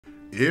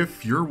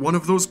If you're one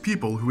of those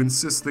people who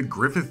insists that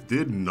Griffith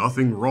did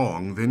nothing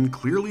wrong, then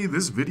clearly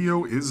this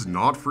video is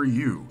not for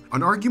you.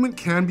 An argument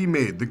can be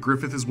made that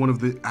Griffith is one of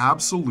the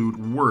absolute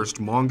worst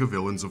manga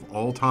villains of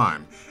all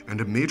time,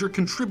 and a major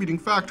contributing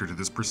factor to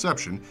this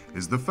perception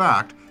is the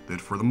fact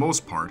that, for the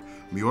most part,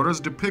 Miura's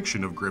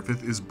depiction of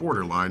Griffith is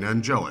borderline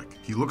angelic.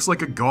 He looks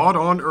like a god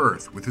on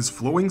earth, with his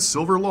flowing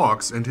silver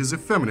locks and his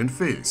effeminate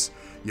face.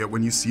 Yet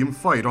when you see him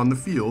fight on the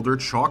field or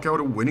chalk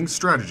out a winning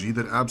strategy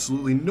that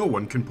absolutely no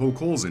one can poke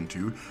holes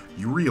into,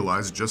 you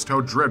realize just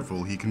how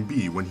dreadful he can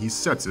be when he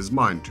sets his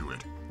mind to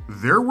it.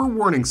 There were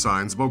warning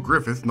signs about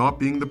Griffith not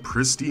being the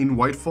pristine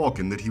white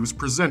falcon that he was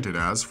presented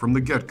as from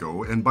the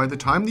get-go, and by the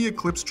time the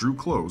eclipse drew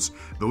close,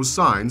 those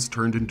signs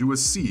turned into a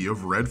sea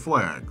of red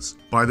flags.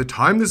 By the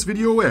time this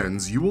video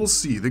ends, you will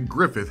see that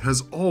Griffith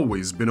has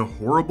always been a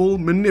horrible,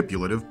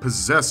 manipulative,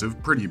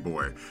 possessive pretty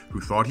boy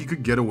who thought he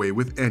could get away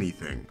with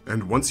anything.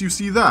 And once you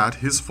see that,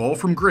 his fall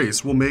from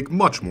grace will make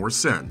much more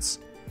sense.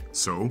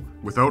 So,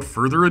 without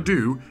further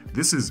ado,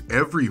 this is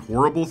every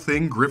horrible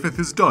thing Griffith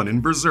has done in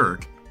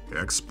Berserk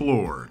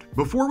explored.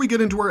 Before we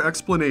get into our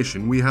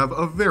explanation, we have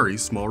a very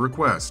small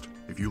request.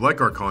 If you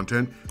like our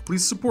content,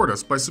 please support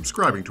us by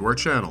subscribing to our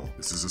channel.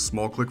 This is a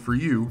small click for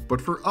you,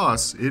 but for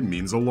us, it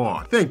means a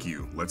lot. Thank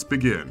you. Let's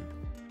begin.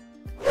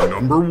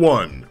 Number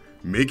 1.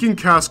 Making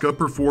Casca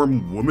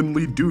perform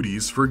womanly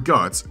duties for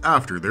Guts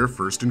after their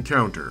first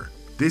encounter.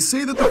 They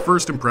say that the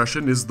first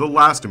impression is the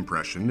last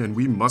impression, and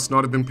we must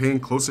not have been paying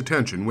close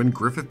attention when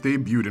Griffith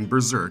debuted in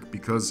Berserk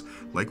because,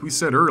 like we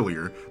said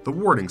earlier, the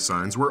warning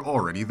signs were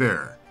already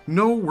there.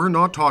 No, we're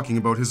not talking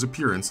about his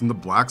appearance in the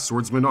Black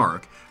Swordsman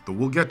arc, though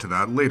we'll get to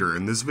that later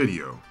in this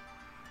video.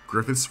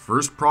 Griffith's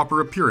first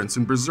proper appearance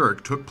in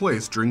Berserk took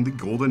place during the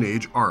Golden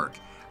Age arc,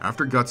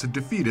 after Guts had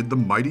defeated the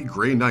mighty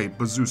Grey Knight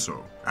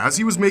Bazuso. As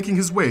he was making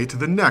his way to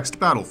the next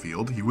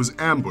battlefield, he was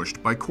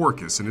ambushed by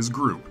Corcus and his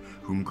group,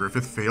 whom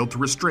Griffith failed to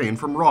restrain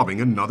from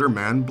robbing another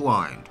man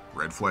blind.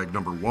 Red flag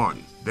number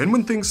 1. Then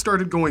when things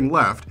started going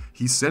left,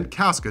 he sent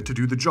Casca to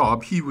do the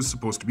job he was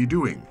supposed to be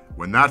doing.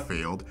 When that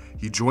failed,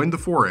 he joined the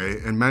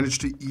foray and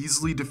managed to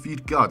easily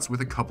defeat Guts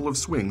with a couple of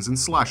swings and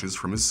slashes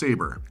from his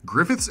saber.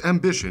 Griffith's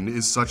ambition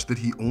is such that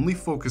he only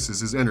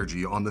focuses his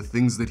energy on the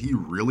things that he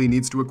really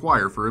needs to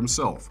acquire for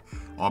himself,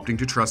 opting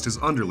to trust his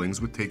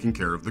underlings with taking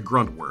care of the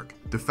grunt work.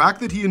 The fact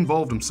that he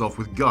involved himself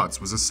with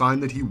Guts was a sign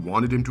that he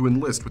wanted him to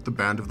enlist with the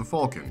Band of the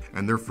Falcon,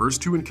 and their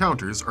first two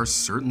encounters are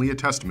certainly a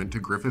testament to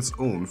Griffith's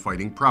own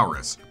fighting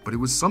prowess. But it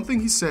was something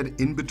he said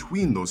in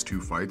between those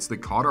two fights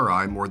that caught our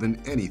eye more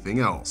than anything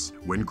else.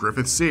 When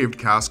Griffith saved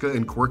Casca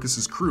and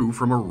Corcus's crew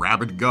from a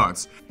rabid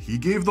Guts, he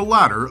gave the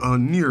latter a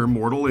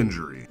near-mortal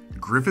injury.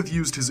 Griffith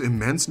used his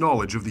immense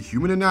knowledge of the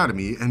human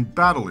anatomy and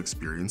battle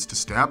experience to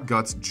stab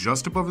Guts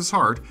just above his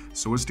heart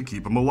so as to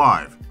keep him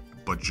alive,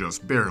 but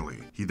just barely.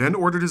 He then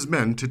ordered his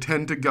men to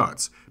tend to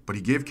Guts, but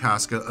he gave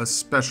Casca a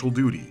special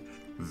duty,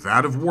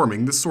 that of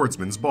warming the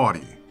swordsman's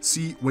body.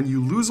 See, when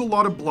you lose a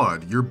lot of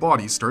blood, your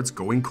body starts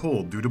going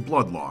cold due to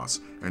blood loss,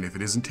 and if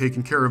it isn't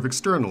taken care of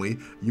externally,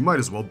 you might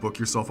as well book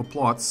yourself a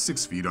plot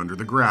 6 feet under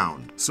the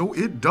ground. So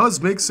it does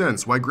make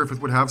sense why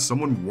Griffith would have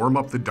someone warm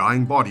up the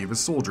dying body of a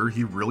soldier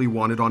he really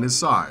wanted on his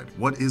side.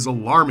 What is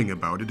alarming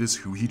about it is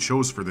who he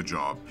chose for the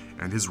job,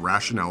 and his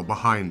rationale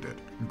behind it.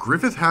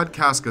 Griffith had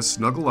Casca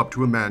snuggle up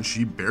to a man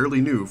she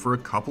barely knew for a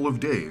couple of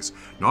days,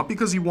 not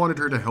because he wanted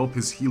her to help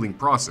his healing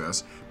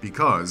process,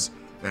 because,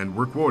 and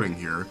we're quoting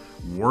here,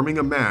 warming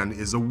a man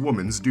is a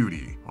woman's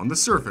duty. On the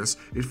surface,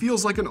 it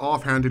feels like an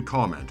offhanded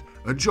comment,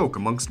 a joke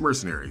amongst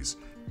mercenaries.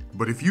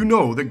 But if you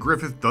know that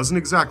Griffith doesn't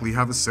exactly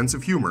have a sense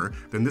of humor,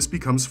 then this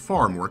becomes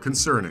far more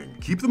concerning.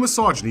 Keep the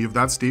misogyny of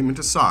that statement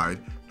aside,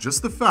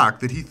 just the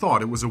fact that he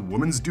thought it was a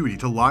woman's duty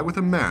to lie with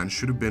a man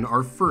should have been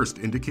our first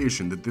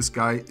indication that this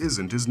guy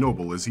isn't as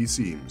noble as he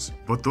seems.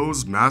 But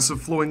those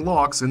massive flowing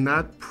locks and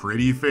that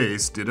pretty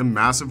face did a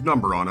massive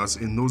number on us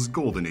in those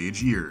Golden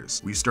Age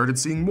years. We started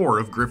seeing more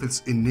of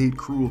Griffith's innate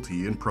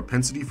cruelty and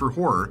propensity for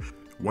horror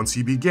once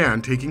he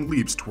began taking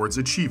leaps towards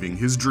achieving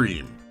his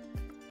dream.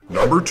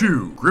 Number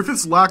 2.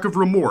 Griffith's lack of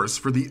remorse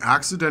for the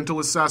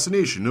accidental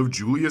assassination of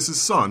Julius'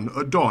 son,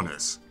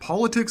 Adonis.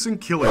 Politics and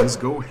killings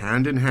go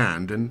hand in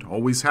hand, and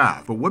always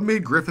have, but what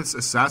made Griffith's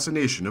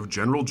assassination of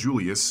General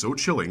Julius so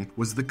chilling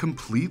was the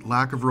complete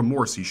lack of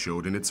remorse he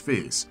showed in its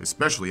face,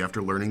 especially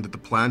after learning that the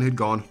plan had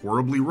gone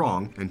horribly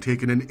wrong and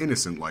taken an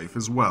innocent life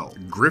as well.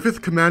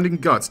 Griffith commanding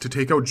Guts to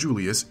take out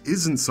Julius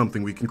isn't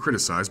something we can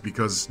criticize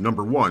because,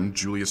 number 1,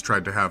 Julius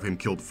tried to have him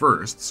killed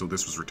first, so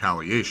this was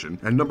retaliation,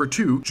 and number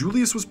 2,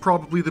 Julius was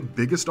probably the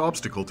biggest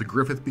obstacle to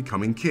Griffith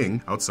becoming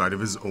king outside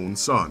of his own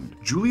son.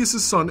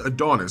 Julius' son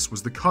Adonis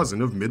was the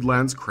cousin of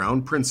Midland's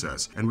crown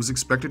princess and was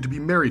expected to be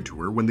married to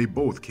her when they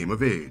both came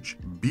of age.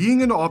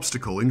 Being an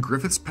obstacle in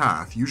Griffith's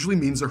path usually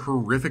means a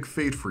horrific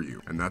fate for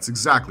you, and that's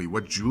exactly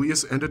what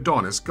Julius and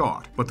Adonis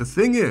got. But the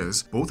thing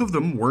is, both of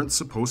them weren't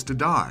supposed to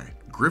die.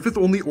 Griffith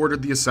only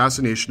ordered the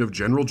assassination of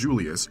General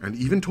Julius and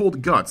even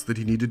told Guts that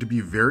he needed to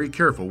be very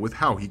careful with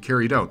how he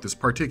carried out this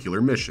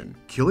particular mission.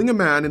 Killing a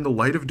man in the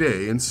light of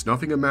day and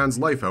snuffing a man's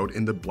life out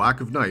in the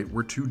black of night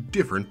were two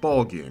different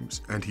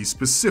ballgames, and he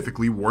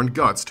specifically warned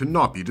Guts to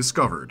not be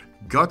discovered.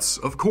 Guts,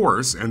 of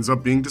course, ends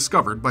up being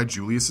discovered by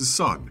Julius's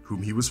son,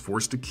 whom he was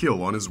forced to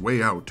kill on his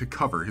way out to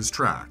cover his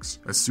tracks.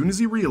 As soon as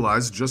he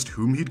realized just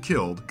whom he'd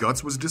killed,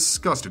 Guts was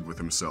disgusted with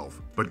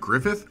himself. But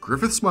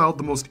Griffith smiled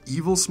the most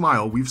evil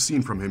smile we've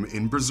seen from him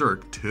in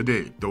Berserk to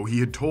date. Though he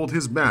had told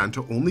his man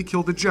to only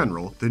kill the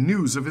general, the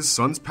news of his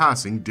son's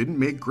passing didn't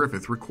make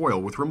Griffith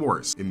recoil with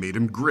remorse. It made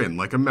him grin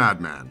like a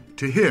madman.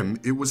 To him,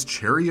 it was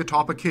cherry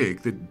atop a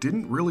cake that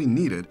didn't really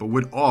need it, but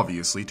would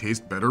obviously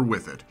taste better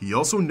with it. He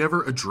also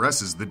never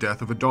addresses the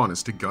death of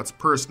Adonis to Guts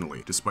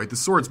personally, despite the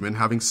swordsman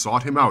having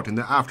sought him out in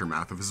the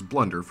aftermath of his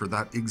blunder for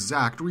that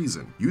exact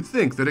reason. You'd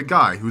think that a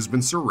guy who's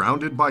been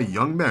surrounded by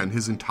young men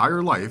his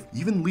entire life,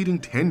 even leading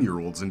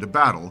 10-year-olds into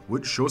battle,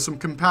 would show some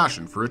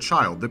compassion for a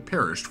child that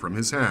perished from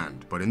his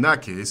hand. But in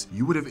that case,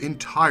 you would have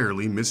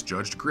entirely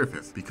misjudged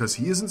Griffith, because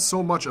he isn't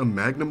so much a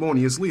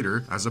magnanimous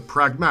leader as a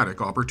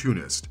pragmatic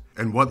opportunist.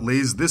 And what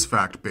lays this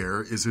fact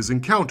bare is his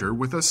encounter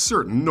with a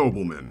certain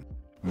nobleman.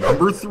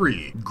 Number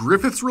 3.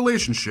 Griffith's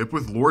relationship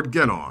with Lord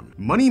Gennon.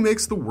 Money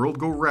makes the world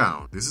go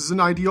round. This is an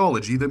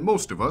ideology that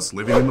most of us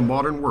living in the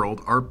modern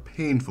world are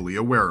painfully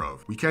aware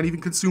of. We can't even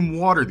consume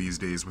water these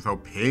days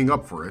without paying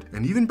up for it,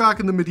 and even back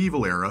in the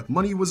medieval era,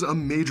 money was a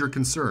major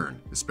concern,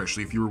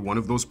 especially if you were one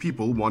of those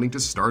people wanting to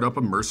start up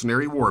a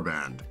mercenary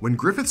warband. When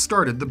Griffith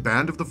started the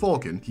Band of the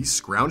Falcon, he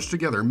scrounged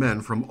together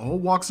men from all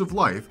walks of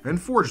life and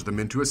forged them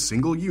into a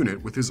single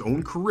unit with his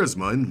own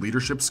charisma and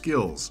leadership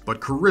skills.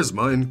 But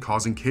charisma and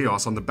causing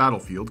chaos on the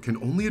battlefield can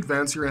only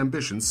advance your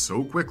ambitions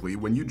so quickly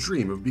when you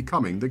dream of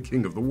becoming the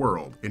king of the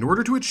world. In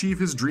order to achieve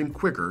his dream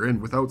quicker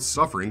and without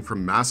suffering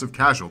from massive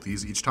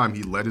casualties each time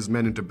he led his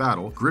men into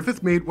battle,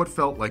 Griffith made what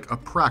felt like a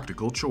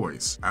practical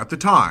choice. At the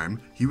time,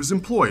 he was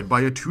employed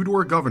by a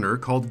Tudor governor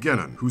called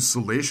Gennon, whose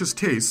salacious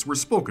tastes were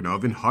spoken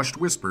of in hushed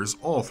whispers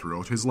all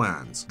throughout his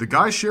lands. The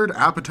guy shared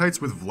appetites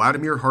with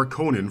Vladimir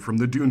Harkonnen from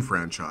the Dune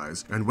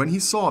franchise, and when he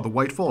saw the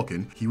White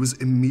Falcon, he was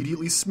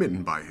immediately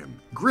smitten by him.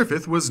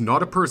 Griffith was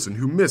not a person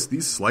who missed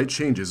these slight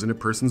changes in a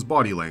person's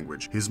body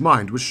language. His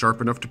mind was sharp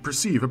enough to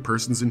perceive a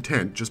person's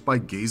intent just by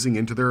gazing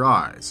into their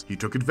eyes. He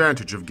took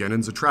advantage of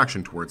Gennon's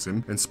attraction towards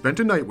him and spent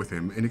a night with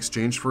him in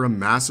exchange for a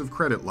massive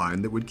credit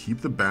line that would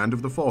keep the Band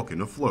of the Falcon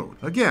afloat.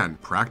 Again,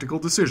 practical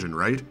decision,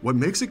 right? What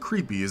makes it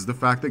creepy is the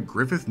fact that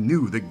Griffith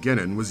knew that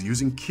Gennon was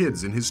using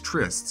kids in his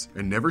trysts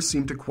and never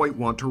seemed to quite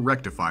want to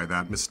rectify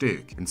that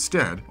mistake.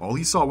 Instead, all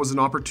he saw was an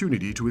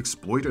opportunity to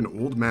exploit an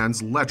old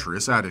man's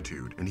lecherous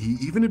attitude, and he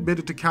even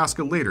admitted to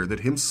Casca later that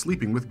him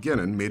sleeping with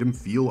Gennon made him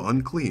feel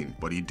unclean,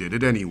 but he did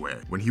it anyway.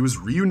 When he was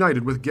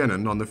reunited with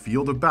Gennon on the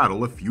field of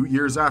battle a few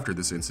years after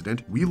this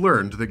incident, we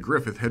learned that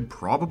Griffith had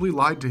probably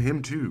lied to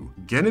him too.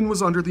 Gennon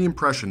was under the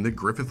impression that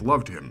Griffith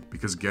loved him,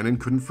 because Gennon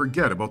couldn't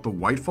forget about the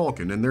White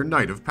Falcon and their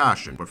night of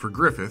passion, but for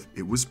Griffith,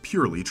 it was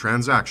purely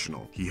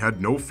transactional. He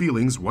had no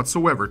feelings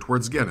whatsoever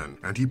towards Gennon,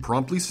 and he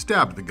promptly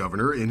stabbed the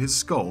governor in his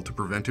skull to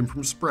prevent him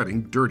from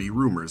spreading dirty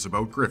rumors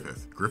about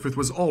Griffith. Griffith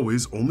was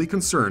always only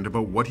concerned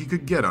about what he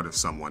could get out of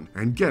someone,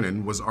 and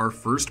Gennon was our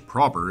first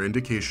proper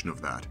indication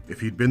of that.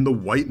 If he'd been the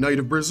White Knight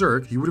of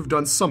Berserk, he would have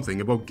done something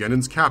about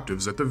Gennon's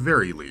captives at the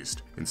very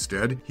least.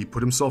 Instead, he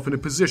put himself in a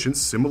position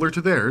similar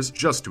to theirs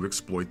just to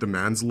exploit the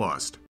man's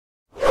lust.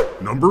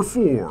 Number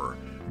 4.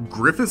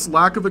 Griffith's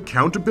lack of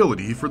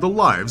accountability for the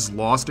lives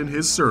lost in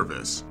his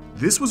service.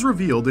 This was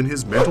revealed in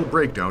his mental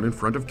breakdown in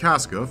front of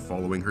Casca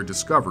following her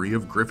discovery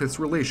of Griffith's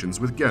relations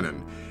with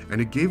Gennon,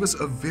 and it gave us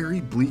a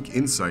very bleak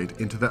insight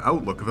into the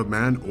outlook of a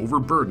man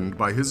overburdened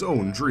by his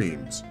own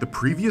dreams. The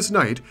previous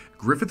night,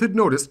 Griffith had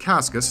noticed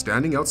Casca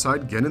standing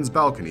outside Gennon's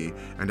balcony,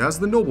 and as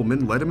the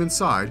nobleman led him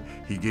inside,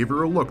 he gave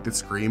her a look that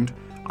screamed,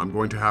 "I'm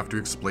going to have to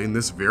explain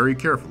this very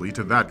carefully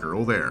to that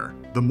girl there."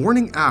 The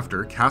morning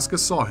after Casca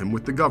saw him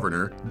with the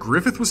governor,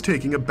 Griffith was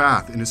taking a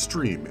bath in a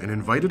stream and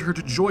invited her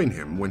to join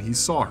him when he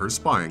saw her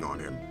spying on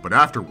him. But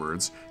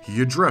afterwards,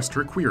 he addressed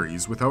her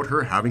queries without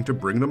her having to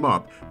bring them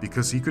up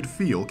because he could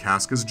feel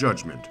Casca's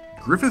judgment.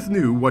 Griffith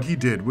knew what he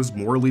did was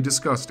morally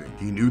disgusting.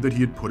 He knew that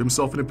he had put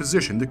himself in a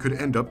position that could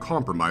end up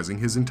compromising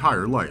his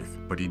entire life,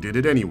 but he did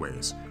it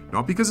anyways.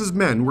 Not because his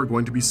men were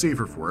going to be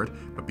safer for it,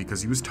 but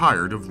because he was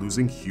tired of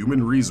losing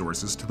human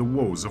resources to the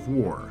woes of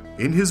war.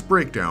 In his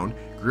breakdown,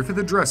 Griffith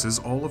addresses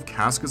all of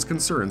Casca's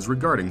concerns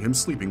regarding him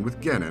sleeping with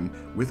Gennon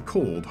with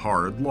cold,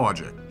 hard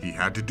logic. He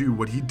had to do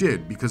what he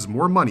did because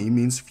more money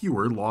means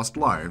fewer lost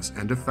lives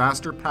and a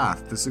faster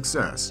path to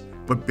success.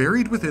 But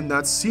buried within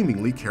that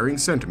seemingly caring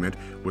sentiment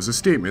was a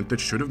statement that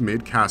should have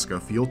made Casca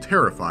feel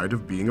terrified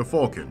of being a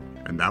Falcon.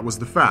 And that was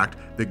the fact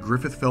that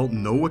Griffith felt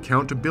no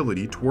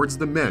accountability towards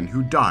the men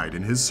who died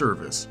in his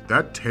service.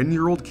 That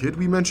 10-year-old kid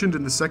we mentioned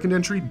in the second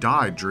entry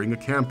died during a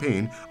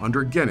campaign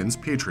under Gennon's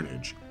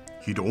patronage.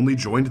 He'd only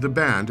joined the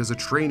band as a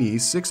trainee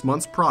 6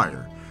 months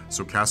prior,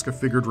 so Casca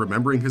figured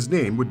remembering his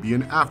name would be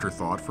an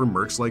afterthought for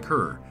mercs like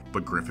her,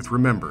 but Griffith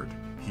remembered.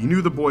 He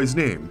knew the boy's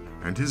name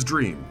and his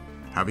dream,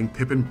 having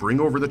Pippin bring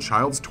over the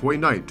child's toy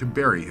knight to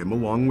bury him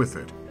along with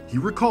it. He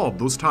recalled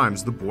those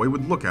times the boy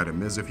would look at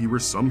him as if he were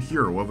some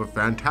hero of a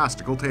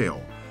fantastical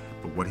tale.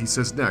 But what he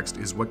says next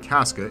is what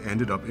Casca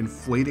ended up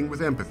inflating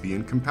with empathy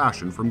and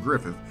compassion from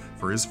Griffith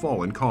for his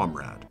fallen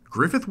comrade.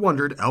 Griffith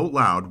wondered out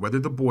loud whether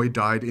the boy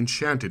died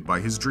enchanted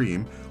by his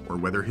dream, or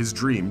whether his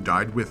dream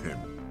died with him.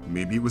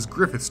 Maybe it was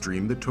Griffith's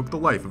dream that took the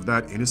life of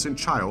that innocent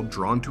child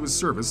drawn to his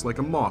service like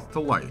a moth to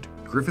light.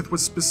 Griffith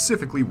was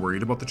specifically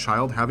worried about the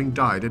child having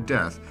died a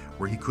death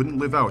where he couldn't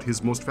live out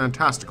his most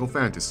fantastical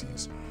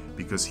fantasies,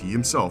 because he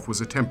himself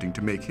was attempting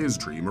to make his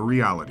dream a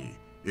reality.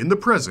 In the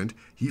present,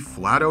 he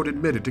flat out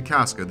admitted to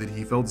Casca that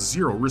he felt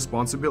zero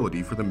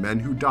responsibility for the men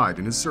who died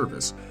in his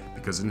service,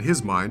 because in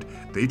his mind,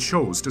 they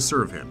chose to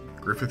serve him.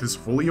 Griffith is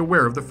fully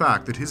aware of the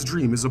fact that his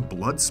dream is a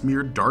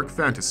blood-smeared dark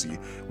fantasy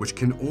which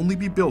can only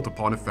be built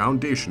upon a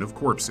foundation of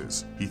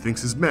corpses. He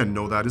thinks his men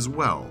know that as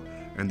well,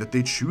 and that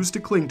they choose to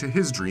cling to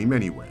his dream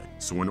anyway.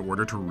 So in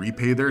order to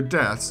repay their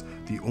deaths,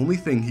 the only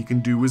thing he can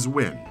do is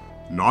win.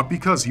 Not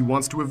because he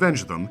wants to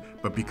avenge them,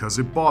 but because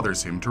it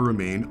bothers him to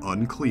remain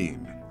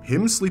unclean.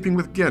 Him sleeping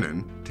with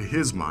Gennon, to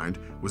his mind,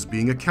 was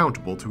being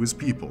accountable to his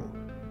people.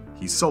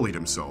 He sullied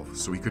himself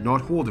so he could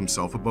not hold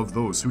himself above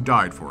those who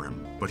died for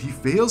him. But he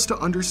fails to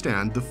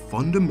understand the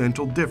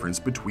fundamental difference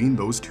between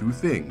those two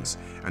things,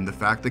 and the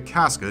fact that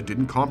Casca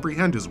didn't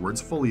comprehend his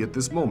words fully at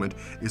this moment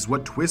is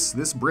what twists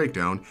this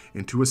breakdown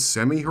into a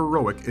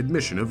semi-heroic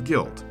admission of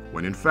guilt,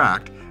 when in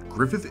fact,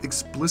 Griffith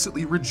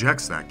explicitly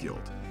rejects that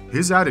guilt.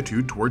 His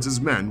attitude towards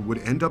his men would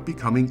end up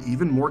becoming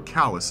even more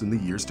callous in the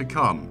years to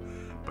come,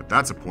 but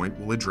that's a point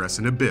we'll address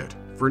in a bit.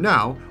 For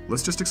now,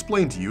 let's just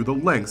explain to you the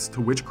lengths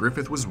to which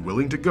Griffith was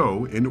willing to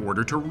go in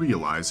order to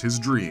realize his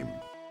dream.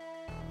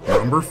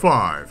 Number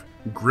 5.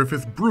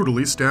 Griffith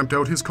brutally stamped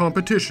out his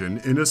competition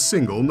in a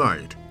single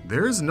night.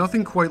 There is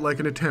nothing quite like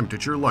an attempt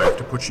at your life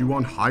to put you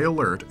on high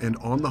alert and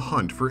on the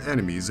hunt for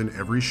enemies in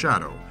every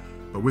shadow.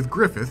 But with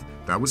Griffith,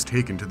 that was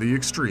taken to the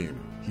extreme.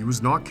 He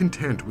was not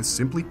content with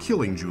simply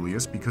killing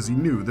Julius because he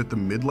knew that the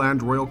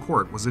Midland Royal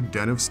Court was a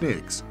den of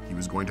snakes. He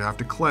was going to have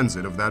to cleanse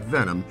it of that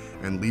venom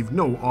and leave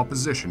no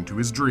opposition to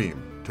his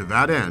dream. To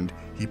that end,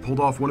 he pulled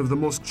off one of the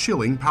most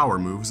chilling power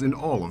moves in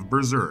all of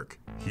Berserk.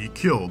 He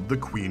killed the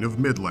Queen of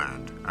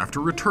Midland.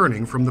 After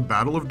returning from the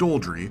Battle of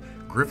Doldry,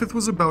 Griffith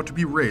was about to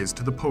be raised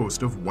to the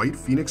post of White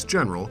Phoenix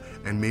General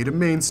and made a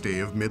mainstay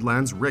of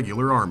Midland's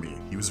regular army.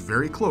 He was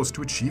very close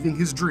to achieving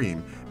his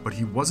dream, but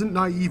he wasn't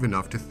naive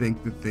enough to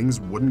think that things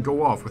wouldn't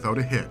go off without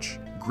a hitch.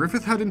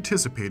 Griffith had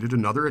anticipated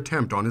another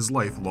attempt on his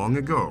life long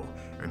ago,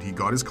 and he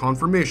got his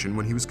confirmation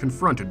when he was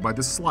confronted by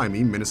the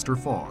slimy Minister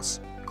Foss.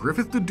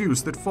 Griffith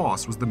deduced that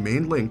Foss was the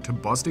main link to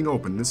busting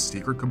open this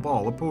secret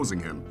cabal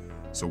opposing him.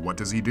 So what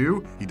does he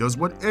do? He does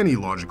what any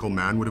logical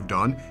man would have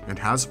done and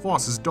has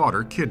Foss's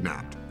daughter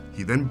kidnapped.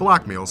 He then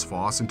blackmails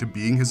Foss into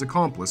being his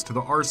accomplice to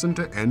the arson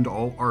to end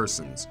all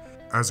arsons.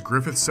 As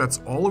Griffith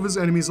sets all of his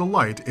enemies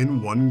alight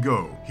in one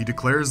go, he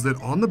declares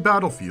that on the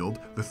battlefield,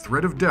 the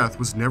threat of death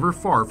was never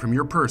far from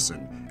your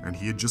person, and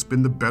he had just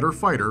been the better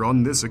fighter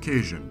on this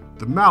occasion.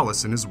 The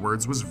malice in his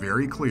words was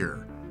very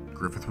clear.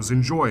 Griffith was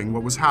enjoying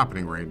what was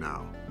happening right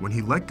now. When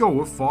he let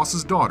go of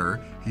Foss's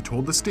daughter, he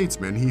told the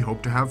statesman he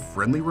hoped to have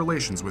friendly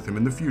relations with him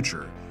in the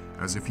future,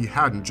 as if he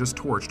hadn't just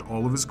torched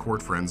all of his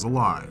court friends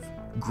alive.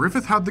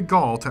 Griffith had the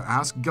gall to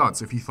ask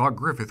Guts if he thought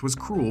Griffith was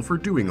cruel for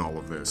doing all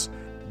of this,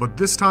 but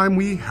this time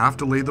we have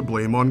to lay the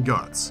blame on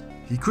Guts.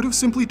 He could have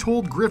simply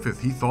told Griffith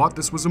he thought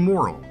this was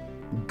immoral.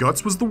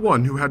 Guts was the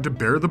one who had to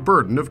bear the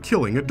burden of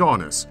killing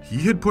Adonis. He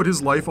had put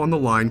his life on the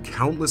line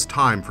countless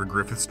times for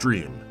Griffith's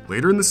dream.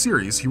 Later in the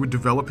series, he would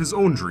develop his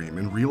own dream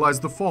and realize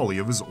the folly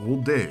of his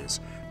old days,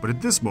 but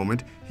at this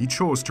moment, he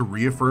chose to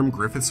reaffirm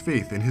Griffith's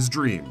faith in his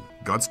dream.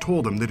 Guts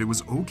told him that it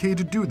was okay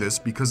to do this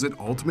because it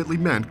ultimately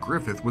meant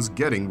Griffith was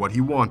getting what he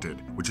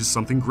wanted, which is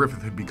something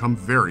Griffith had become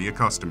very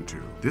accustomed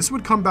to. This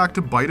would come back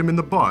to bite him in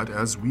the butt,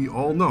 as we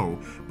all know,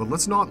 but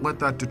let's not let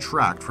that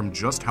detract from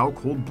just how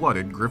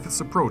cold-blooded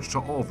Griffith's approach to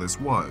all this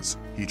was.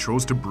 He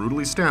chose to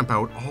brutally stamp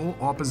out all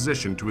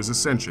opposition to his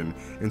ascension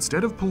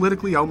instead of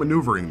politically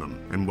outmaneuvering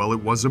them, and while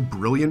it was a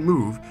brilliant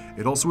move,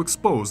 it also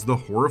exposed the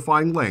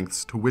horrifying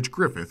lengths to which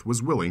Griffith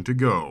was willing to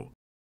go.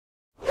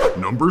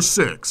 Number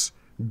 6.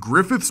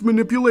 Griffith's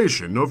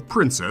manipulation of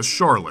Princess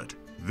Charlotte.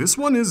 This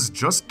one is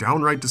just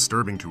downright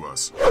disturbing to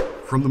us.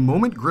 From the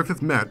moment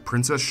Griffith met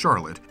Princess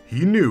Charlotte,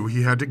 he knew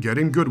he had to get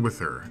in good with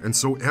her, and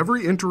so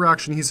every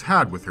interaction he's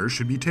had with her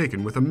should be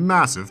taken with a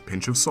massive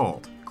pinch of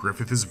salt.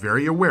 Griffith is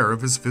very aware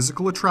of his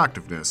physical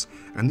attractiveness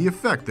and the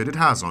effect that it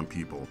has on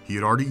people. He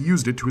had already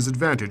used it to his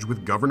advantage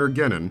with Governor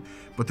Gennon,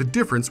 but the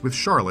difference with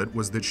Charlotte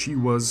was that she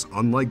was,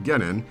 unlike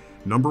Gennon,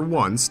 number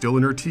 1, still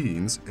in her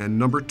teens, and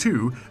number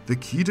 2, the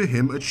key to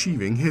him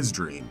achieving his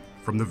dream.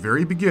 From the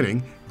very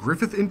beginning,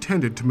 Griffith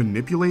intended to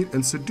manipulate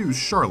and seduce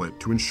Charlotte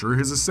to ensure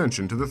his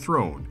ascension to the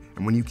throne,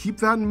 and when you keep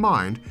that in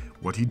mind,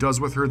 what he does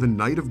with her the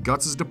night of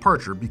Guts'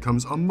 departure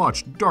becomes a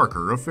much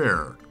darker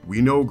affair. We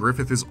know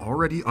Griffith is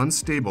already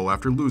unstable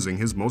after losing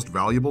his most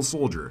valuable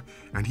soldier,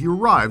 and he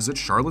arrives at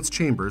Charlotte's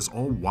chambers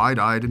all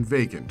wide-eyed and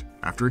vacant.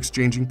 After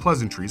exchanging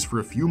pleasantries for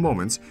a few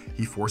moments,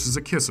 he forces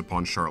a kiss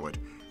upon Charlotte,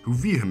 who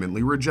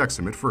vehemently rejects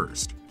him at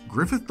first.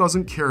 Griffith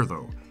doesn't care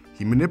though.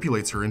 He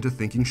manipulates her into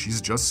thinking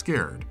she's just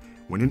scared,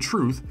 when in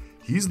truth,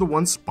 he's the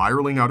one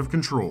spiraling out of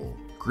control.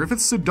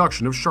 Griffith's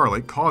seduction of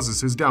Charlotte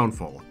causes his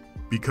downfall,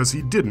 because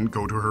he didn't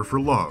go to her for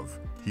love.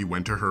 He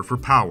went to her for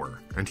power,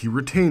 and he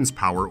retains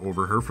power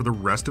over her for the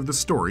rest of the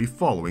story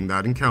following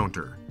that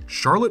encounter.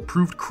 Charlotte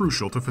proved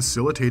crucial to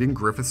facilitating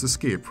Griffith's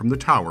escape from the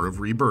Tower of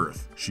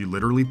Rebirth. She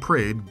literally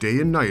prayed day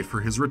and night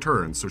for his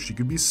return so she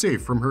could be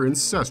safe from her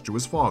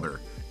incestuous father.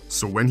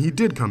 So when he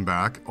did come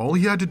back, all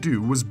he had to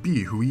do was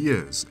be who he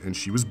is, and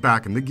she was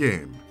back in the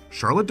game.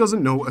 Charlotte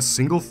doesn't know a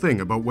single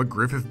thing about what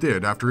Griffith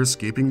did after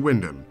escaping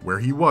Wyndham, where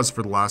he was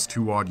for the last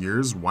 2 odd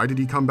years, why did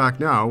he come back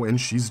now, and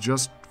she's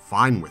just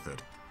fine with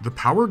it. The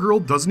Power Girl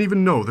doesn't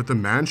even know that the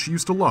man she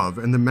used to love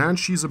and the man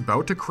she's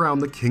about to crown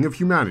the King of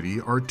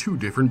Humanity are 2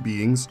 different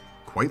beings,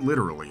 quite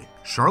literally.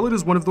 Charlotte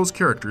is one of those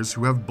characters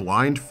who have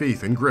blind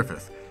faith in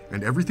Griffith,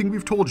 and everything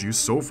we've told you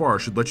so far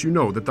should let you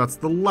know that that's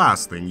the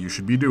last thing you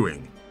should be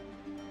doing.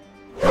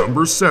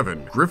 Number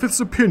 7. Griffith's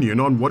opinion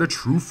on what a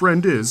true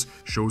friend is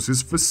shows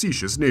his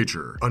facetious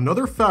nature.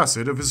 Another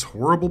facet of his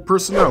horrible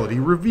personality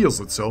reveals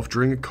itself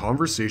during a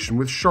conversation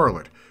with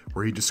Charlotte,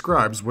 where he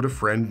describes what a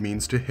friend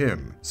means to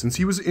him. Since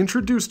he was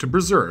introduced to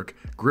Berserk,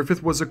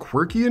 Griffith was a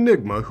quirky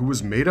enigma who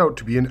was made out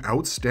to be an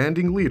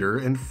outstanding leader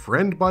and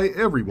friend by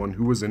everyone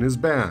who was in his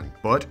band.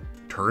 But,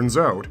 turns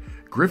out,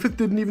 Griffith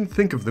didn't even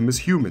think of them as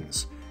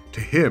humans. To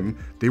him,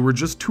 they were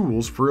just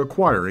tools for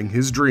acquiring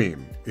his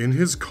dream. In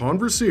his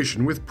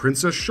conversation with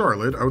Princess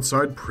Charlotte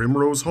outside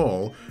Primrose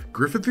Hall,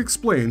 Griffith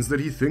explains that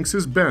he thinks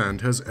his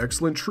band has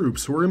excellent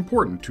troops who are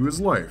important to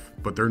his life,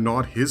 but they're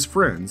not his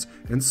friends,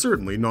 and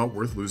certainly not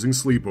worth losing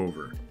sleep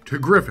over. To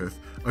Griffith,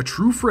 a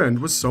true friend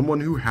was someone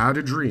who had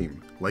a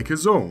dream, like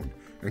his own,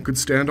 and could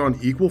stand on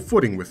equal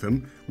footing with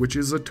him, which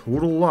is a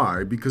total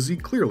lie because he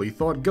clearly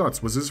thought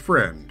Guts was his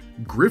friend.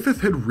 Griffith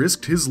had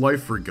risked his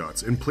life for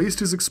Guts and placed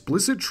his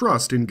explicit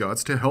trust in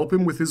Guts to help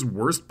him with his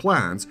worst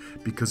plans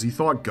because he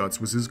thought Guts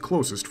was his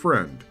closest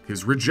friend.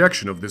 His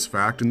rejection of this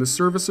fact in the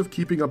service of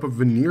keeping up a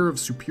veneer of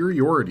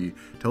superiority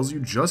tells you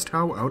just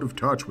how out of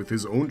touch with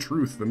his own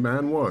truth the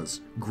man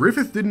was.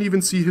 Griffith didn't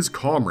even see his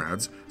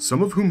comrades,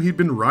 some of whom he'd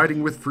been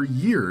riding with for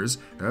years,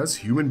 as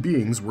human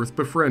beings worth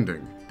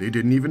befriending. They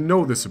didn't even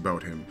know this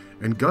about him,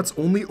 and Guts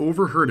only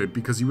overheard it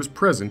because he was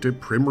present at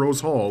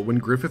Primrose Hall when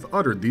Griffith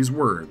uttered these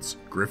words.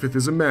 Griffith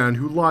is a man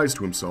who lies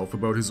to himself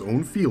about his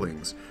own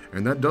feelings,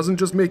 and that doesn't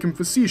just make him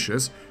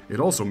facetious, it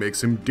also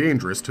makes him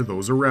dangerous to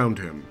those around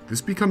him.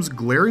 This becomes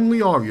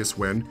glaringly obvious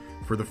when,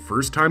 for the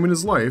first time in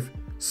his life,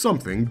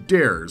 something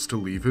dares to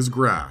leave his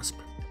grasp.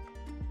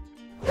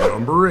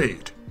 Number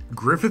 8.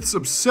 Griffith's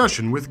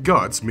obsession with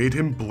Guts made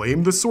him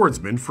blame the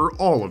swordsman for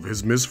all of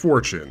his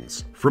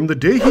misfortunes. From the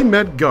day he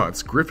met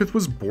Guts, Griffith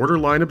was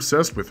borderline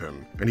obsessed with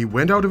him, and he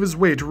went out of his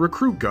way to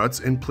recruit Guts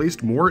and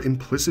placed more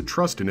implicit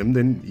trust in him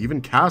than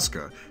even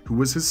Casca, who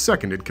was his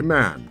second in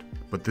command.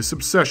 But this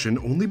obsession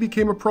only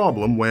became a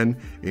problem when,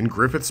 in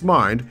Griffith's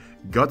mind,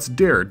 Guts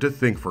dared to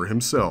think for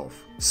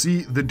himself.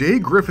 See, the day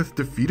Griffith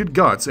defeated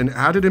Guts and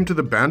added him to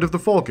the Band of the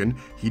Falcon,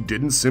 he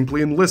didn't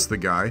simply enlist the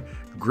guy.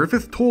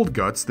 Griffith told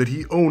Guts that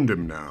he owned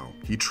him now.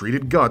 He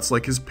treated Guts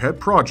like his pet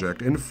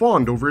project and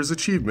fawned over his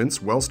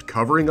achievements whilst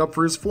covering up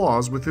for his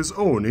flaws with his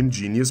own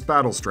ingenious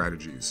battle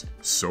strategies.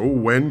 So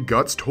when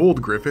Guts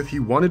told Griffith he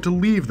wanted to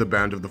leave the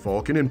Band of the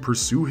Falcon and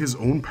pursue his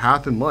own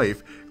path in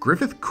life,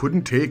 Griffith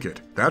couldn't take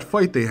it. That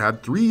fight they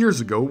had 3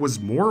 years ago was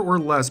more or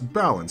less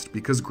balanced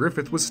because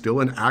Griffith was still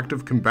an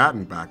active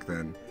combatant back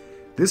then.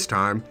 This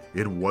time,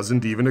 it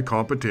wasn't even a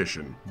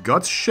competition.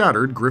 Guts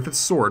shattered Griffith's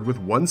sword with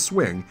one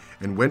swing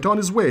and went on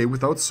his way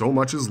without so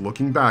much as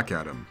looking back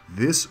at him.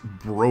 This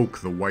broke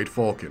the White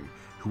Falcon,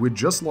 who had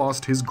just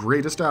lost his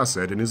greatest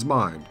asset in his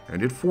mind,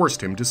 and it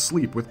forced him to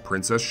sleep with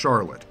Princess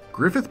Charlotte.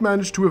 Griffith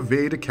managed to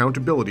evade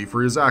accountability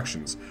for his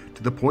actions,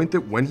 to the point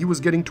that when he was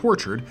getting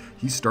tortured,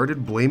 he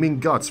started blaming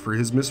Guts for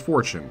his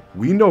misfortune.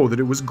 We know that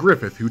it was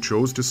Griffith who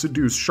chose to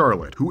seduce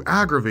Charlotte, who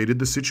aggravated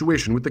the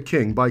situation with the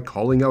king by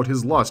calling out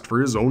his lust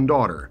for his own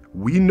daughter.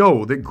 We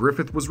know that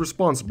Griffith was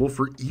responsible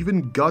for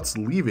even Guts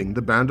leaving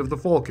the Band of the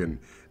Falcon,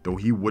 though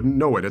he wouldn't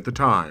know it at the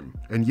time.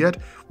 And yet,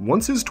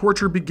 once his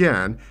torture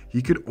began,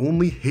 he could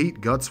only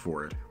hate Guts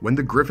for it. When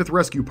the Griffith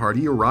rescue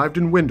party arrived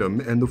in Wyndham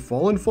and the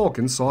fallen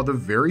Falcon saw the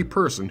very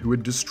person who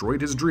had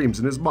destroyed his dreams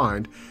in his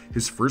mind,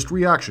 his first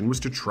reaction was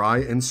to try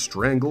and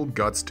strangle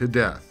Guts to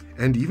death.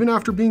 And even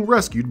after being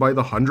rescued by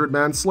the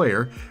 100-man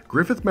Slayer,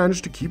 Griffith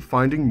managed to keep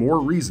finding more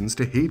reasons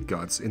to hate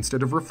Guts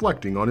instead of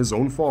reflecting on his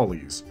own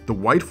follies. The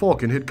White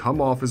Falcon had come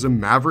off as a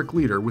maverick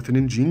leader with an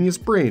ingenious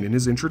brain in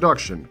his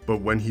introduction, but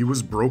when he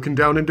was broken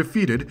down and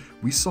defeated,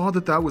 we saw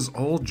that that was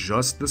all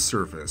just the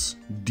surface.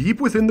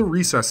 Deep within the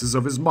recesses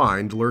of his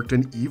mind lurked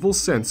an evil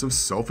sense of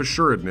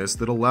self-assuredness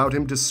that allowed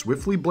him to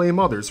swiftly blame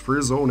others for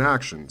his own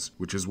actions,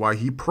 which is why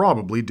he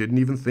probably didn't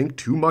even think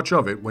too much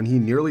of it when he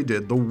nearly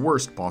did the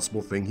worst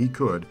possible thing he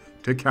could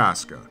to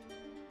Casca.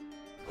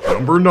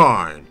 Number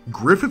 9.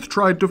 Griffith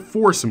tried to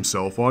force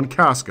himself on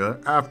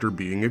Casca after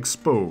being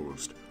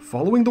exposed.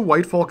 Following the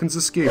White Falcon's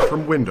escape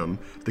from Wyndham,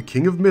 the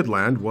King of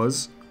Midland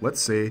was,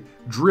 let's say,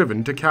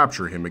 driven to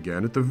capture him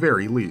again at the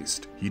very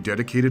least. He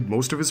dedicated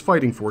most of his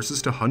fighting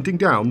forces to hunting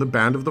down the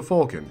Band of the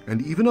Falcon,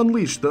 and even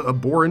unleashed the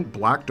abhorrent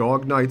Black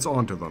Dog Knights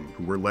onto them,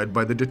 who were led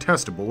by the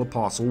detestable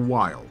Apostle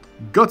Wild.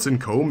 Guts &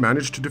 Co.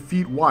 managed to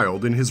defeat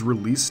Wild in his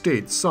released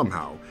state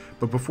somehow,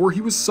 but before he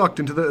was sucked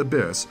into the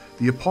abyss,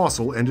 the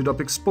Apostle ended up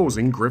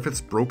exposing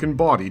Griffith's broken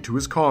body to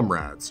his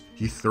comrades.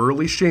 He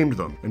thoroughly shamed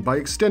them, and by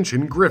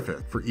extension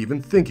Griffith, for even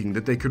thinking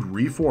that they could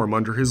reform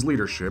under his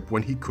leadership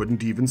when he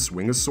couldn't even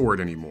swing a sword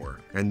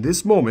anymore. And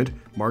this moment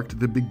marked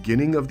the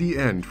beginning of the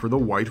end for the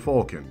White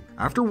Falcon.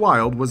 After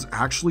Wild was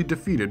actually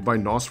defeated by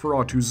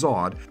Nosferatu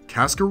Zod,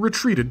 Casca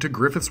retreated to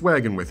Griffith's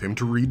wagon with him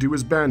to redo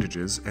his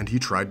bandages, and he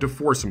tried to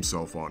force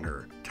himself on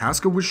her.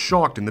 Casca was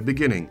shocked in the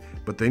beginning,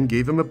 but then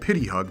gave him a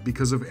pity hug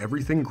because of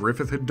everything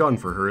Griffith had done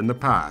for her in the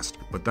past,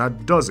 but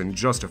that doesn't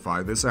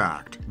justify this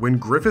act. When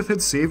Griffith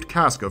had saved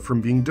Casca from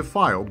being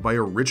defiled by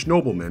a rich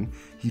nobleman,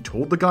 he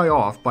told the guy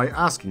off by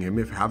asking him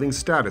if having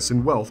status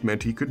and wealth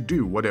meant he could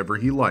do whatever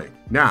he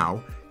liked.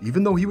 Now,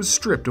 even though he was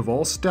stripped of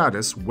all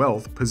status,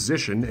 wealth,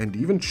 position, and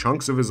even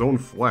chunks of his own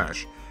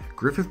flesh,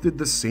 Griffith did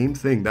the same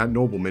thing that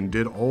nobleman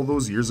did all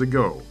those years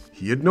ago.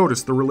 He had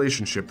noticed the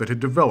relationship that had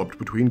developed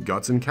between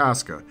Guts and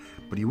Casca,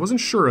 but he wasn't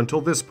sure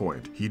until this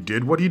point. He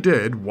did what he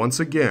did once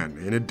again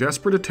in a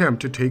desperate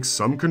attempt to take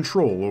some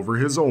control over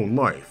his own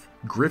life.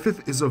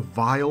 Griffith is a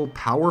vile,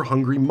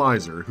 power-hungry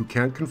miser who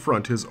can't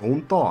confront his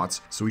own thoughts,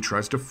 so he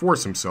tries to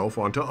force himself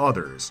onto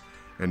others.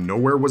 And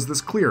nowhere was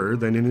this clearer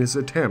than in his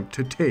attempt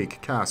to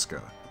take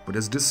Casca. But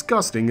as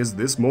disgusting as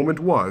this moment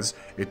was,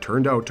 it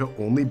turned out to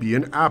only be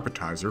an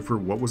appetizer for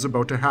what was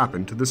about to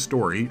happen to the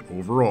story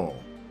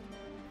overall.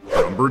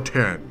 Number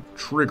 10.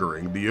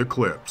 Triggering the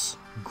Eclipse.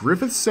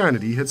 Griffith's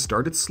sanity had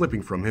started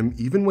slipping from him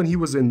even when he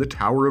was in the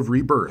Tower of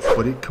Rebirth,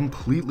 but it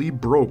completely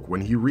broke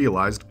when he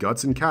realized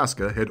Guts and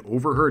Casca had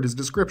overheard his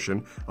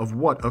description of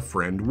what a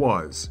friend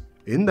was.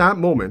 In that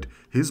moment,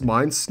 his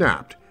mind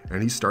snapped,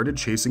 and he started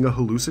chasing a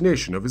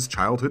hallucination of his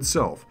childhood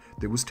self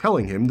that was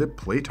telling him that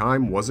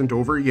playtime wasn't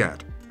over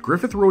yet.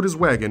 Griffith rode his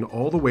wagon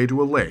all the way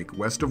to a lake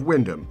west of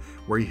Wyndham,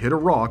 where he hit a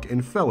rock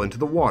and fell into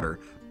the water,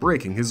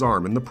 breaking his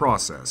arm in the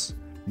process.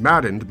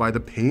 Maddened by the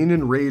pain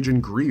and rage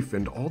and grief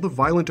and all the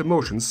violent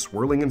emotions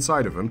swirling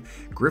inside of him,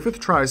 Griffith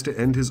tries to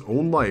end his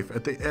own life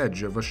at the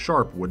edge of a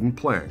sharp wooden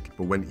plank,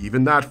 but when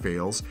even that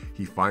fails,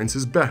 he finds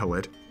his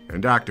Behelit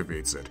and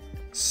activates it,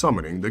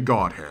 summoning the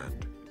God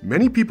Hand.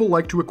 Many people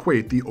like to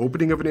equate the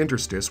opening of an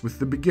interstice with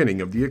the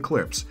beginning of the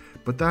eclipse,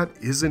 but that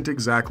isn't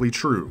exactly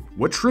true.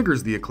 What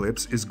triggers the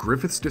eclipse is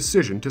Griffith's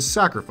decision to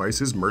sacrifice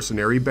his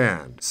mercenary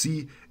band.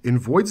 See, in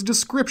Void's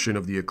description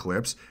of the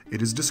eclipse,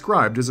 it is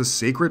described as a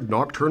sacred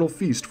nocturnal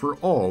feast for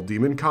all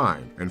demon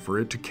kind, and for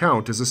it to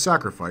count as a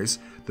sacrifice,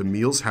 the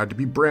meals had to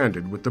be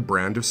branded with the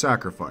brand of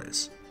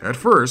sacrifice. At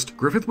first,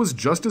 Griffith was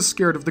just as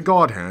scared of the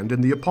God Hand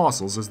and the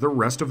Apostles as the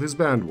rest of his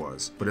band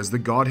was, but as the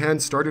God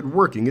Hand started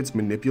working its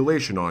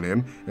manipulation on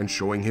him and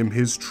showing him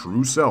his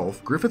true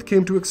self, Griffith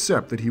came to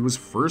accept that he was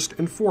first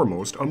and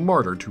foremost a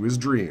martyr to his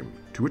dream.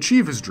 To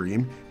achieve his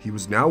dream, he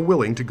was now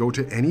willing to go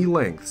to any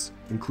lengths,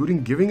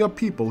 including giving up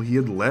people he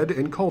had led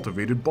and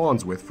cultivated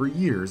bonds with for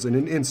years in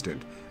an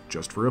instant,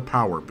 just for a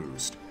power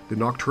boost. The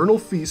nocturnal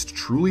feast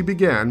truly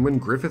began when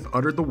Griffith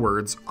uttered the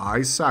words,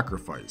 "I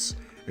sacrifice,"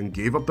 and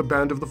gave up the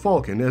Band of the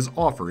Falcon as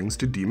offerings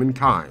to demon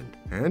kind.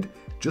 And,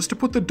 just to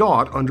put the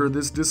dot under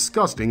this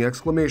disgusting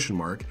exclamation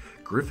mark,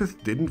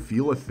 Griffith didn't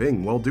feel a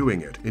thing while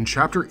doing it. In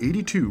chapter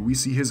 82, we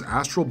see his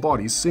astral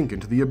body sink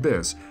into the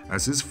abyss,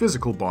 as his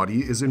physical body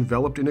is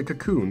enveloped in a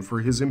cocoon for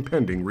his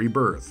impending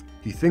rebirth.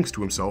 He thinks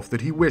to himself that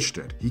he wished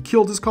it. He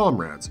killed his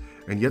comrades,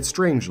 and yet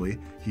strangely,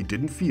 he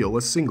didn't feel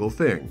a single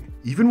thing.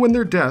 Even when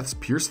their deaths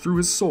pierced through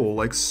his soul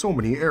like so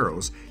many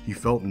arrows, he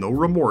felt no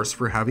remorse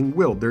for having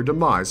willed their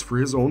demise for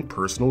his own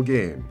personal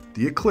gain.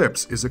 The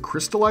eclipse is a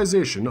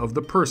crystallization of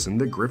the person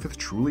that Griffith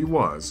truly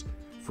was,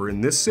 for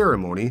in this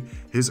ceremony,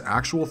 his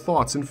actual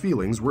thoughts and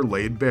feelings were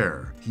laid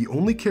bare. He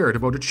only cared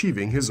about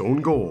achieving his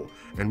own goal,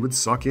 and would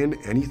suck in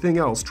anything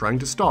else trying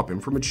to stop him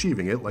from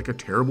achieving it like a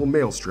terrible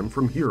maelstrom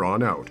from here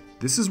on out.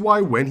 This is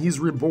why when he's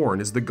reborn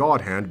as the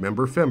God Hand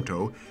member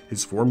Femto,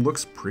 his form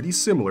looks pretty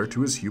similar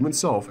to his human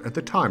self at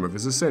the time of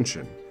his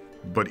ascension.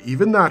 But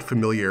even that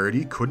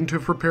familiarity couldn't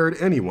have prepared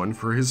anyone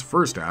for his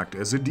first act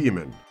as a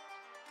demon.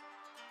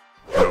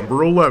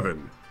 Number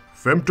 11.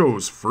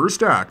 Femto's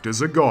first act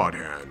as a God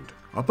Hand.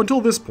 Up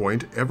until this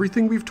point,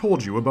 everything we've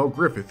told you about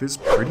Griffith is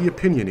pretty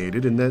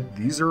opinionated in that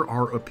these are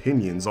our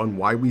opinions on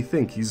why we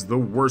think he's the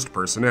worst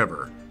person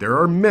ever. There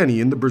are many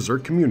in the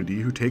Berserk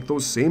community who take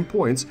those same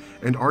points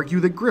and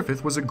argue that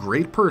Griffith was a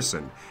great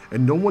person,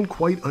 and no one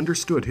quite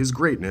understood his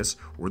greatness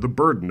or the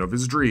burden of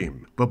his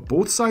dream. But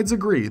both sides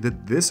agree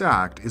that this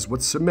act is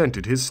what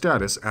cemented his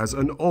status as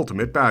an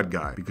ultimate bad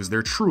guy, because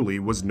there truly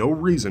was no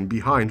reason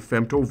behind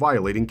Femto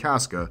violating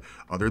Casca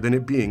other than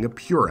it being a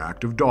pure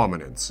act of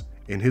dominance.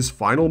 In his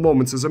final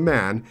moments as a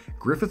man,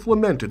 Griffith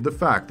lamented the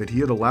fact that he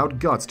had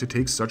allowed Guts to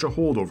take such a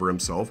hold over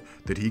himself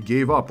that he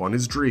gave up on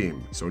his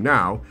dream. So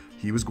now,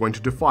 he was going to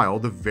defile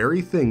the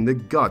very thing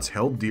that Guts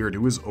held dear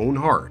to his own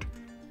heart,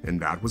 and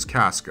that was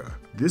Casca.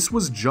 This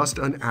was just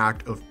an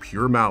act of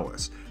pure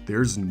malice.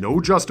 There's no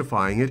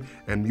justifying it,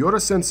 and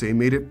Miura-sensei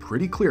made it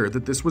pretty clear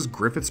that this was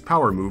Griffith's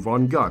power move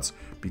on Guts,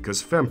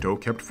 because Femto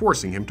kept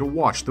forcing him to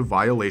watch the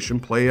violation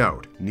play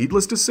out.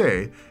 Needless to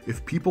say,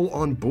 if people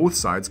on both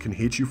sides can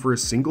hate you for a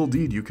single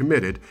deed you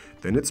committed,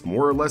 then it's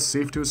more or less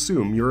safe to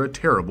assume you're a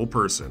terrible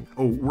person.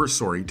 Oh, we're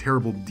sorry,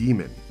 terrible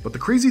demon. But the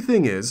crazy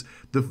thing is,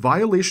 the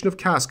violation of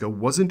Casca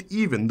wasn't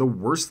even the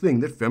worst thing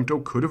that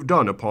Femto could have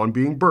done upon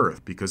being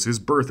birthed, because his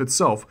birth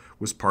itself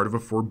was part of a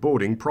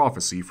foreboding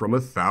prophecy from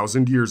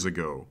 1,000 years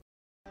ago.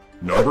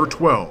 Number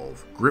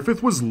 12.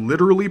 Griffith was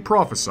literally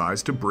prophesied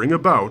to bring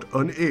about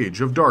an age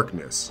of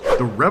darkness.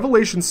 The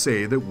revelations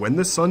say that when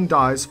the sun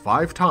dies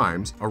 5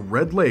 times, a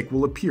red lake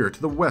will appear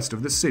to the west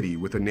of the city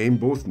with a name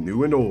both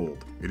new and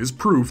old. It is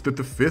proof that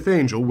the 5th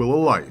angel will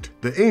alight.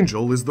 The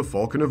angel is the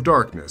Falcon of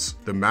Darkness,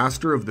 the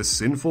master of the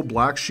sinful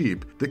black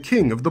sheep, the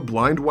king of the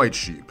blind white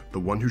sheep, the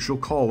one who shall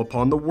call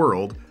upon the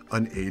world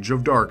an age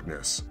of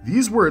darkness.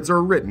 These words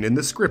are written in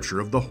the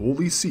scripture of the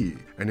Holy See,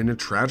 and in a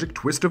tragic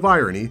twist of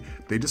irony,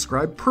 they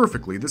describe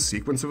perfectly the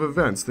sequence of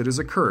events that has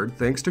occurred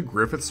thanks to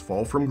Griffith's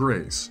fall from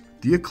grace.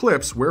 The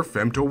Eclipse, where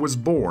Femto was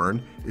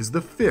born, is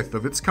the 5th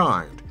of its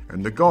kind,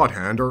 and the God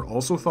Hand are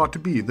also thought to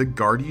be the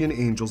guardian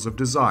angels of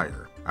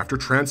desire. After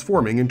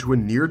transforming into a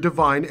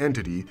near-divine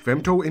entity,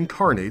 Femto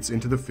incarnates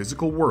into the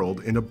physical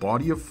world in a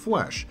body of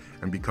flesh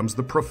and becomes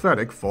the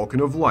prophetic Falcon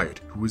of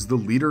Light, who is the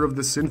leader of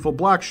the sinful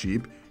black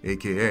sheep,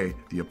 aka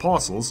the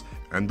Apostles,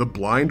 and the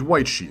blind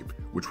white sheep,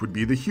 which would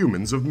be the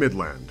humans of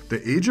Midland.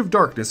 The Age of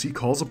Darkness he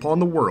calls upon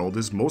the world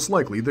is most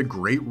likely the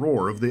Great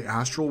Roar of the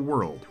astral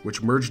world,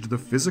 which merged the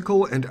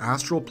physical and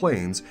astral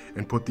planes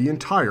and put the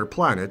entire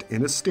planet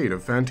in a state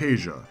of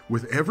fantasia.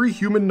 With every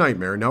human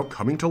nightmare now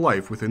coming to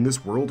life within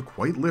this world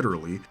quite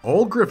literally,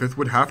 all Griffith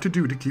would have to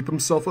do to keep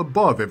himself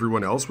above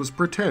everyone else was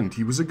pretend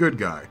he was a good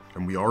guy,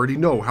 and we already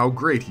know how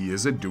great he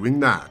is at doing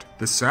that.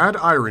 The sad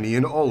irony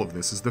in all of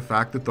this is the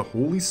fact that the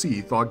Holy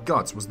See thought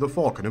Guts was the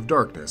Falcon of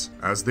Darkness,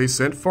 as they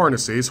sent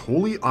Farnesse's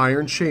Holy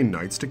Iron Chain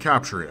Knights to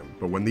capture him.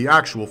 But when the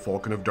actual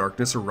Falcon of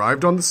Darkness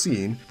arrived on the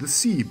scene, the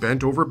sea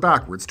bent over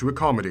backwards to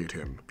accommodate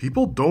him.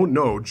 People don't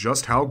know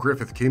just how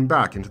Griffith came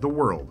back into the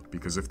world,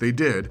 because if they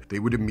did, they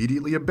would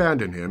immediately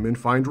abandon him and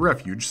find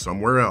refuge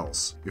somewhere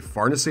else. If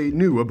Farnese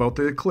knew about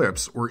the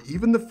Eclipse, or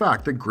even the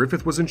fact that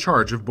Griffith was in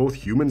charge of both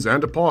humans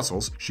and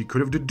apostles, she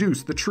could have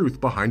deduced the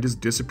truth behind his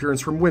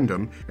disappearance from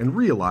Wyndham and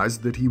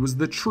realized that he was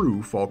the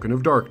true Falcon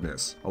of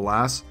Darkness.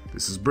 Alas,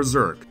 this is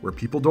Berserk, where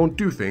people don't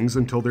do things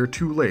until they're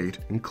too late,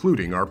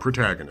 including our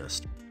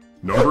protagonist.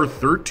 Number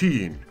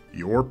 13.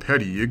 Your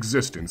petty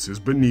existence is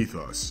beneath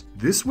us.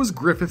 This was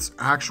Griffith's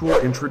actual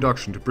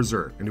introduction to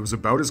Berserk, and it was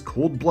about as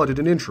cold-blooded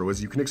an intro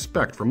as you can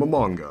expect from a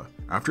manga.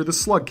 After the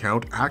Slug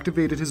Count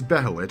activated his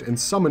Behelit and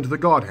summoned the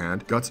God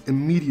Hand, Guts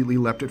immediately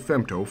leapt at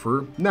Femto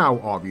for now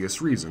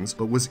obvious reasons,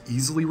 but was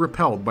easily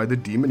repelled by the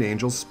Demon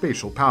Angel's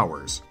spatial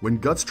powers. When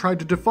Guts tried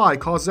to defy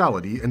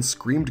causality and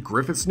screamed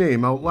Griffith's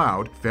name out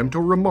loud,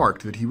 Femto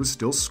remarked that he was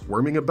still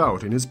squirming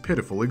about in his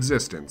pitiful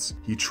existence.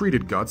 He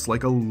treated Guts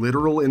like a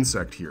literal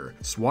insect here,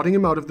 swatting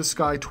him out of the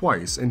sky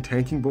twice and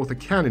tanking both a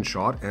cannon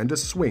shot and a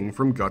swing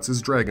from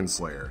Guts' Dragon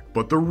Slayer.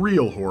 But the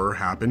real horror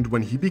happened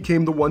when he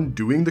became the one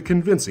doing the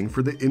convincing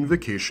for the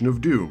Invocation of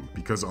Doom,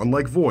 because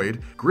unlike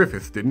Void,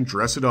 Griffith didn't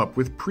dress it up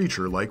with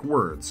preacher-like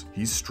words.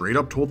 He straight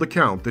up told the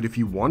Count that if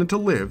he wanted to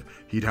live,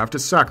 he'd have to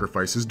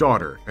sacrifice his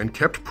daughter, and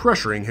kept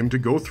pressuring him to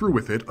go through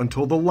with it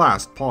until the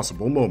last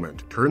possible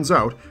moment. Turns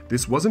out,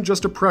 this wasn't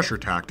just a pressure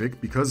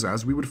tactic, because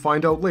as we would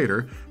find out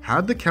later,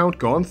 had the Count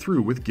gone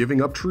through with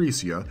giving up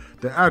Teresia,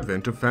 the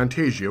advent of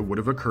Fantasia would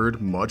have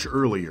occurred much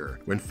earlier.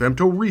 When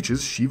Femto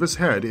reaches Shiva's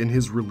head in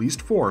his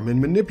released form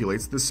and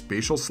manipulates the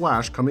spatial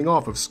slash coming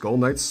off of Skull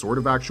Knight's Sword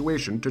of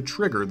Actuation to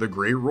trigger the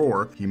Great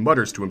Roar, he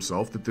mutters to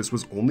himself that this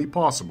was only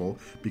possible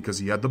because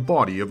he had the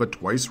body of a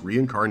twice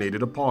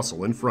reincarnated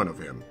apostle in front of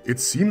him. It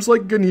seems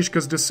like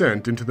Ganishka's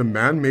descent into the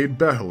man-made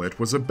Behelit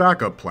was a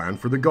backup plan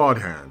for the God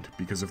Hand,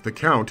 because if the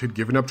Count had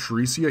given up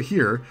Teresia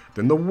here,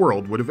 then the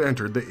world would have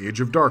entered the Age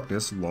of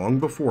Darkness long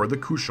before the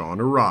Kushan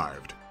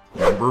arrived.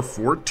 Number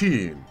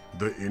 14.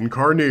 The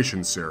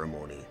Incarnation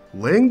Ceremony.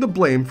 Laying the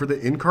blame for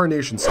the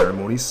incarnation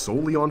ceremony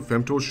solely on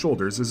Femto's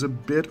shoulders is a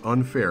bit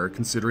unfair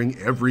considering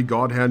every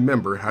God Hand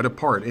member had a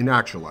part in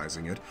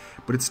actualizing it,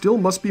 but it still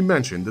must be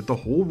mentioned that the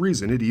whole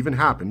reason it even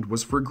happened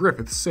was for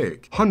Griffith's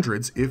sake.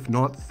 Hundreds, if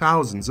not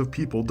thousands of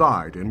people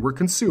died and were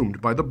consumed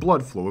by the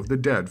blood flow of the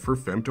dead for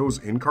Femto's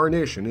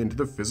incarnation into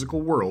the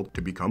physical world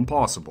to become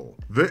possible.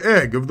 The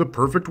egg of the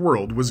perfect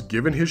world was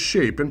given his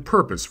shape and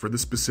purpose for the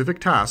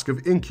specific task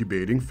of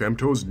incubating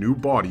Femto's new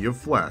body of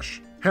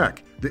flesh.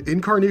 Heck, the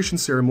incarnation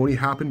ceremony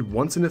happened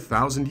once in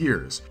 1,000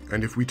 years,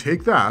 and if we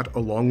take that,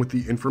 along with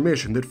the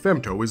information that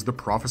Femto is the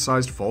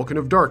prophesized Falcon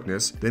of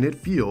Darkness, then it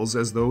feels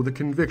as though the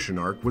conviction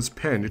arc was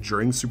penned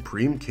during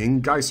Supreme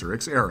King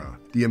Geiseric's era.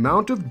 The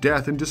amount of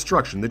death and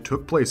destruction that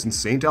took place in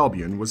St.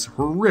 Albion was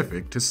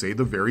horrific to say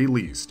the very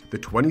least. The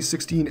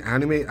 2016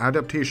 anime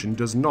adaptation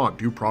does not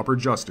do proper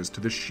justice to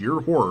the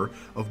sheer horror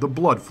of the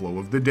blood flow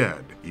of the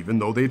dead, even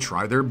though they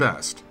try their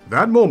best.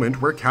 That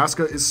moment where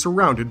Casca is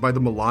surrounded by the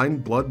malign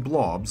blood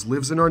blobs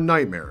lives in our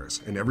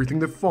nightmares, and everything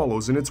that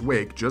follows in its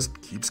wake just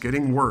keeps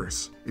getting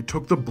worse. It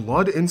took the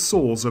blood and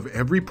souls of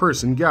every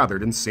person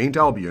gathered in St.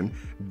 Albion,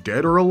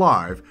 dead or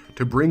alive,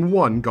 to bring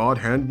one God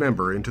Hand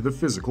member into the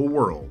physical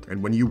world.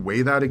 And when you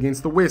weigh that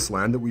against the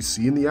wasteland that we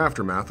see in the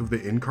aftermath of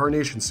the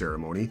incarnation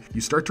ceremony,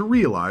 you start to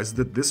realize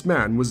that this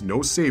man was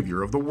no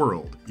savior of the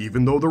world,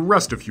 even though the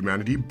rest of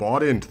humanity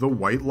bought into the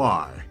white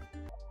lie.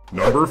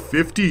 Number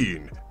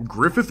 15.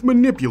 Griffith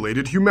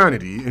manipulated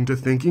humanity into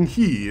thinking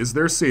he is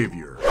their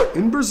savior.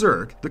 In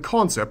Berserk, the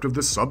concept of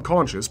the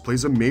subconscious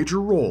plays a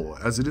major role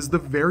as it is the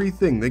very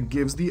thing that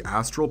gives the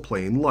astral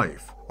plane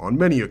life. On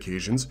many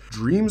occasions,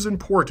 dreams and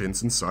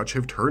portents and such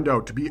have turned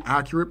out to be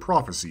accurate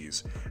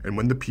prophecies, and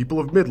when the people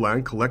of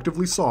Midland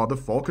collectively saw the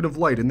Falcon of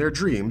Light in their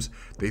dreams,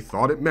 they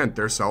thought it meant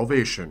their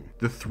salvation.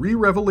 The 3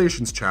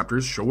 Revelations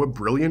chapters show a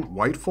brilliant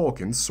white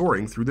falcon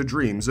soaring through the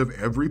dreams of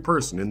every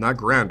person in that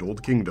grand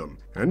old kingdom,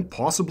 and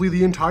possibly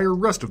the entire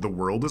rest of the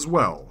world as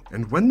well.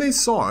 And when they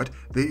saw it,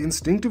 they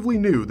instinctively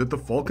knew that the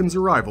falcon's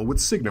arrival would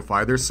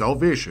signify their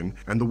salvation,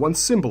 and the one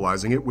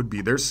symbolizing it would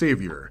be their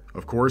savior.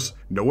 Of course,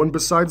 no one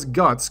besides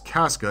Guts,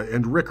 Casca,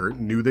 and Rickert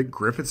knew that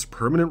Griffith's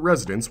permanent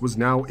residence was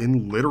now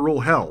in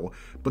literal hell,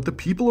 but the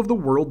people of the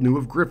world knew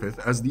of Griffith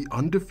as the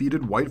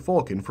undefeated White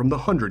Falcon from the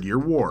 100-Year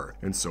War,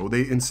 and so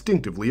they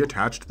instinctively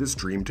attached this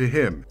dream to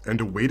him, and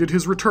awaited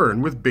his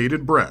return with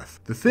bated breath.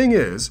 The thing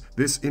is,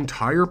 this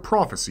entire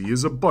prophecy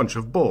is a bunch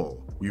of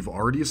bull. We've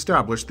already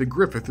established that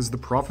Griffith is the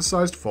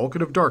prophesized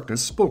Falcon of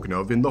Darkness spoken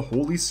of in the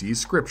Holy See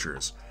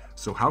scriptures.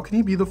 So how can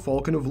he be the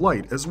Falcon of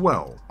Light as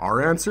well?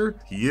 Our answer?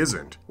 He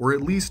isn't. Or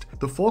at least,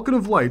 the Falcon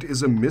of Light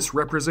is a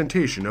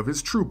misrepresentation of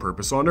his true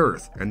purpose on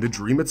Earth, and the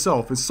dream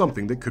itself is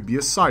something that could be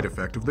a side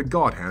effect of the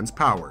God Hand's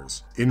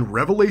powers. In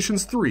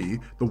Revelations 3,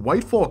 the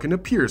White Falcon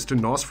appears to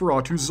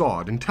Nosferatu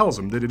Zod and tells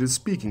him that it is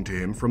speaking to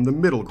him from the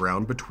middle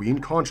ground between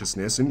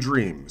consciousness and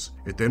dreams.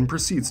 It then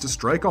proceeds to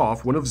strike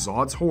off one of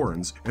Zod's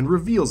horns and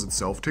reveals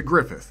itself to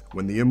Griffith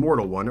when the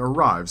Immortal One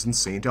arrives in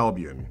St.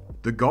 Albion.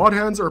 The God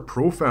Hands are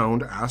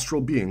profound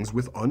astral beings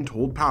with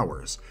untold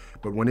powers,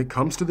 but when it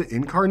comes to the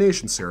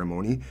incarnation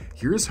ceremony,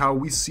 here's how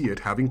we see it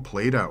having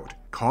played out.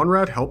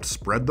 Conrad helped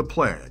spread the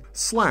plague,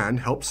 Slan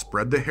helped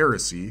spread the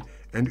heresy,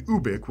 and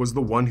Ubik was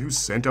the one who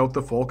sent out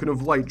the Falcon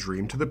of Light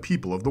dream to the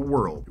people of the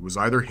world. It was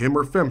either him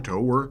or Femto,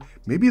 or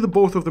maybe the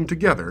both of them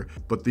together,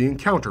 but the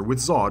encounter with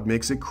Zod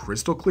makes it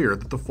crystal clear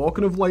that the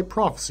Falcon of Light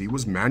prophecy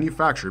was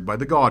manufactured by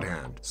the God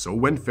Hand. So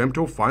when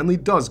Femto finally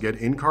does get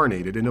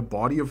incarnated in a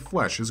body of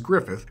flesh as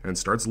Griffith and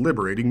starts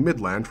liberating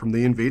Midland from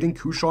the invading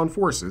Kushan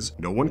forces,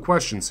 no one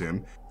questions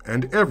him,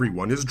 and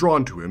everyone is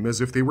drawn to him as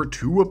if they were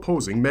two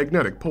opposing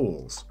magnetic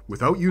poles.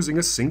 Without using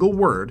a single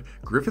word,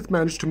 Griffith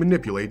managed to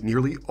manipulate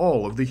nearly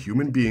all of the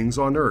human beings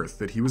on Earth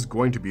that he was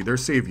going to be their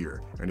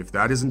savior, and if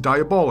that isn't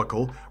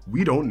diabolical,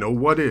 we don't know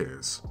what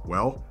is.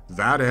 Well,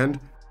 that and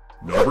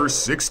Number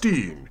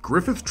 16.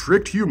 Griffith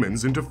tricked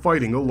humans into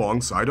fighting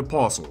alongside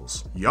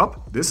apostles.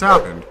 Yup, this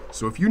happened,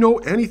 so if you know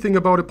anything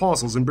about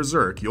apostles in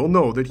Berserk, you'll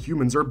know that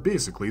humans are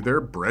basically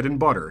their bread and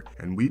butter,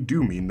 and we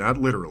do mean that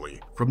literally.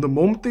 From the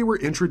moment they were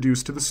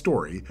introduced to the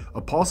story,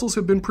 apostles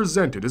have been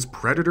presented as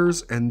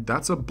predators, and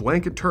that's a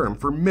blanket term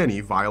for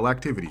many vile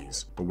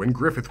activities. But when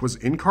Griffith was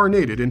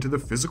incarnated into the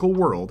physical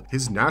world,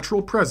 his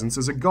natural presence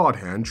as a god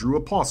hand drew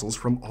apostles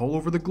from all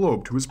over the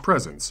globe to his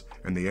presence,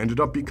 and they ended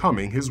up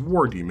becoming his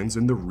war demons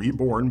in the reborn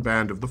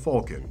Band of the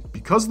Falcon.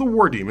 Because the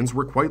war demons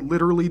were quite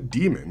literally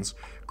demons,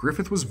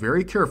 Griffith was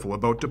very careful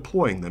about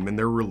deploying them in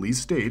their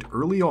release state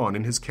early on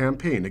in his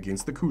campaign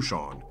against the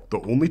Kushan. The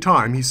only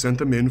time he sent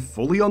them in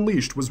fully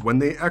unleashed was when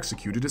they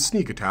executed a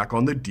sneak attack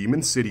on the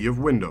demon city of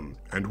Wyndham,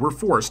 and were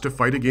forced to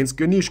fight against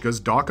Ganishka's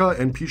Daka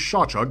and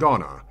Pishacha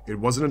Gana. It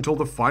wasn't until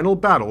the final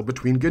battle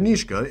between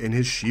Ganishka in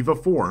his Shiva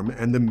form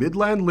and the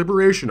Midland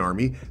Liberation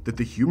Army that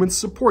the humans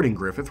supporting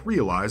Griffith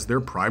realized their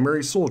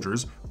primary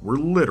soldiers were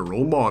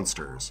literal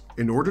monsters.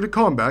 In order to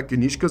combat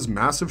Ganishka's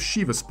massive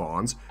Shiva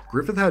spawns,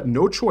 Griffith had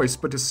no choice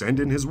but to send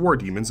in his war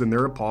demons in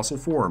their apostle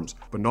forms,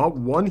 but not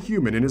one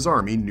human in his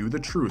army knew the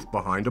truth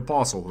behind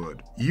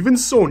apostlehood. Even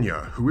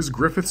Sonia, who is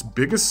Griffith's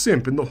biggest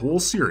simp in the whole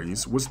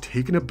series, was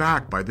taken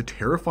aback by the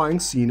terrifying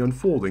scene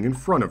unfolding in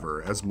front of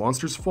her as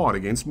monsters fought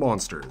against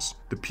monsters.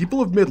 The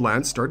people of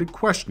Midland started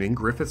questioning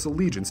Griffith's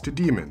allegiance to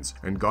demons,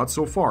 and got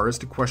so far as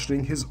to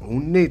questioning his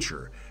own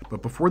nature.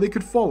 But before they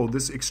could follow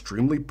this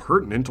extremely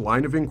pertinent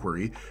line of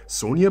inquiry,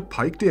 Sonia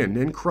piked in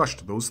and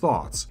crushed those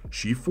thoughts.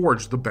 She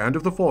forged the Band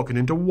of the Falcon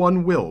into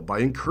one will by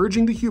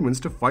encouraging the humans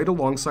to fight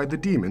alongside the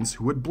demons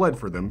who had bled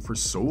for them for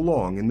so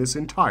long in this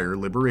entire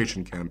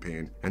liberation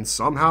campaign. And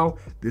somehow,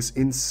 this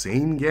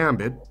insane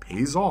gambit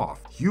pays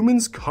off.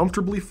 Humans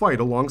comfortably fight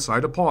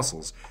alongside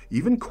apostles,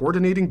 even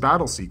coordinating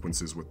battle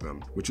sequences with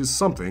them, which is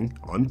something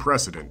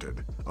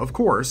unprecedented. Of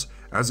course,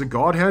 as a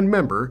God Hand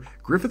member,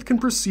 Griffith can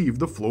perceive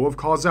the flow of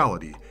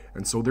causality,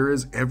 and so there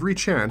is every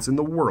chance in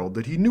the world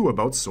that he knew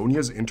about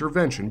Sonia's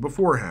intervention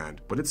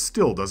beforehand, but it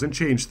still doesn't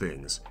change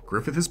things.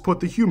 Griffith has put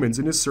the humans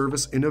in his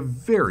service in a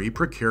very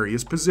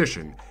precarious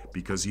position,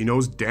 because he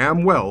knows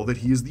damn well that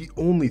he is the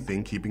only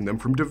thing keeping them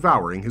from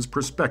devouring his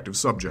prospective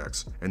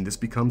subjects, and this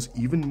becomes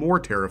even more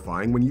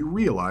terrifying when you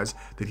realize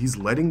that he's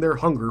letting their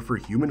hunger for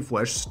human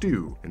flesh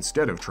stew,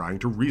 instead of trying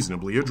to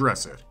reasonably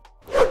address it.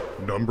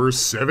 Number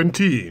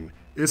 17.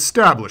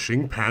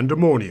 Establishing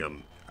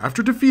Pandemonium.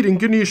 After defeating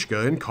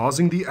Ganishka and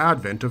causing the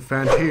advent of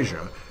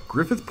Fantasia,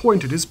 Griffith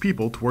pointed his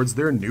people towards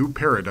their new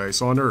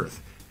paradise on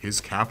Earth,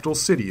 his capital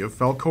city of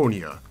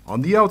Falconia.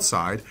 On the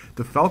outside,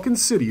 the Falcon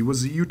City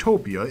was a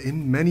utopia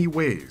in many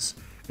ways.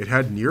 It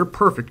had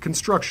near-perfect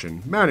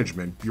construction,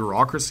 management,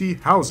 bureaucracy,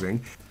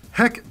 housing.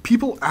 Heck,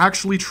 people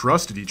actually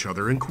trusted each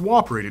other and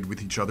cooperated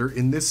with each other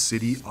in this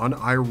city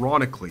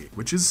unironically,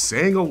 which is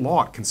saying a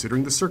lot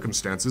considering the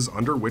circumstances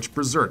under which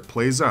Berserk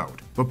plays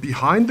out. But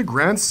behind the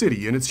grand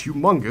city and its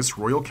humongous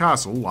royal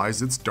castle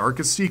lies its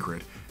darkest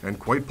secret, and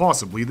quite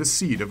possibly the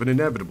seed of an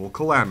inevitable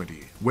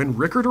calamity. When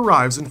Rickert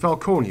arrives in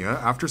Falconia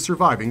after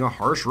surviving a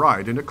harsh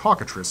ride and a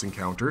cockatrice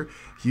encounter,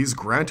 he is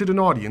granted an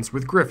audience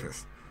with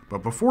Griffith.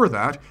 But before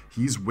that,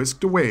 he's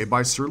whisked away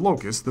by Sir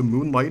Locus the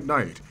Moonlight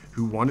Knight,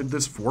 who wanted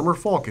this former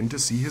Falcon to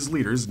see his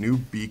leader's new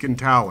beacon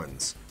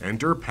talons.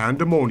 Enter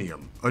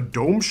Pandemonium, a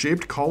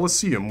dome-shaped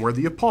coliseum where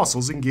the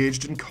apostles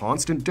engaged in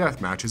constant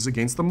death matches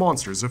against the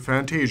monsters of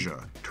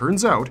Fantasia.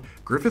 Turns out,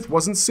 Griffith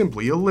wasn't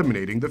simply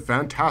eliminating the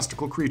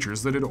fantastical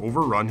creatures that had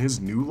overrun his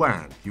new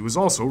land. He was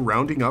also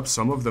rounding up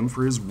some of them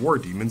for his war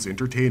demon's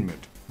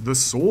entertainment. The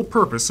sole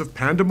purpose of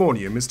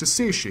Pandemonium is to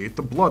satiate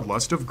the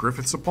bloodlust of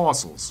Griffith's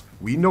apostles.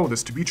 We know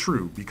this to be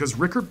true because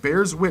Rickert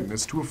bears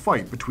witness to a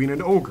fight between an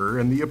ogre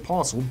and the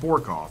apostle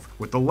Borkov,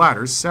 with the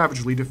latter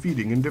savagely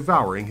defeating and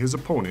devouring his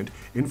opponent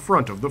in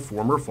front of the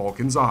former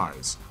Falcon's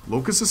eyes.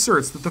 Locus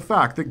asserts that the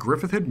fact that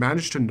Griffith had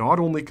managed to not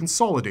only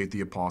consolidate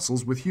the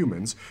apostles with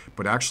humans,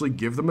 but actually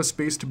give them a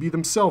space to be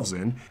themselves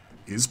in,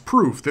 is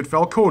proof that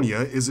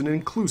Falconia is an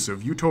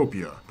inclusive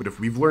utopia. But if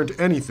we've learned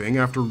anything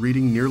after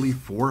reading nearly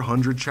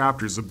 400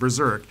 chapters of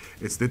Berserk,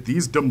 it's that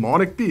these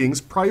demonic beings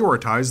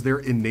prioritize their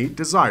innate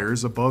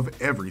desires above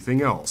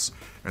everything else,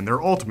 and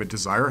their ultimate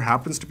desire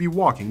happens to be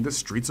walking the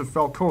streets of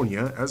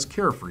Falconia as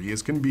carefree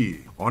as can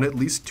be. On at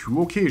least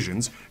 2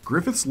 occasions,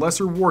 Griffith's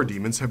lesser war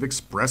demons have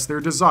expressed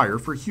their desire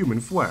for human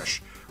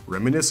flesh,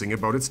 reminiscing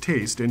about its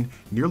taste and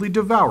nearly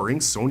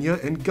devouring Sonia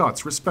and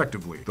Guts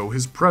respectively. Though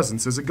his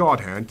presence as a god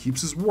hand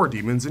keeps his war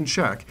demons in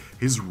check,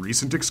 his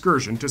recent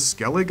excursion to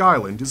Skellig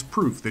Island is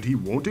proof that he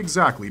won't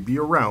exactly be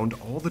around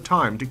all the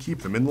time to keep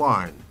them in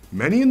line.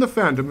 Many in the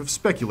fandom have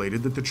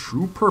speculated that the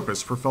true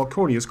purpose for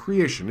Falconia's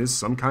creation is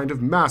some kind of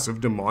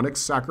massive demonic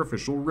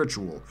sacrificial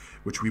ritual,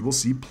 which we will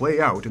see play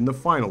out in the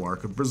final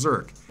arc of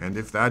Berserk. And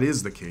if that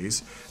is the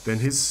case, then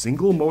his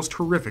single most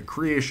horrific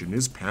creation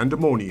is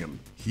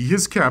Pandemonium. He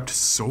has kept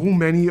so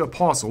many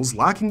apostles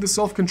lacking the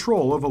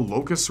self-control of a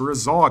Locus or a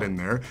Zod in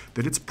there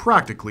that it's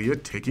practically a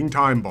ticking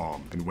time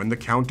bomb. And when the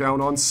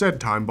countdown on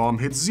said time bomb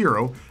hits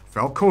 0,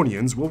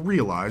 Falconians will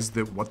realize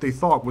that what they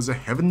thought was a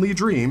heavenly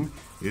dream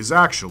is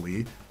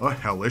actually a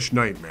hellish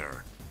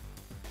nightmare.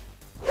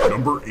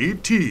 Number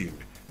 18.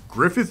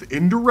 Griffith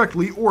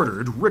indirectly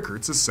ordered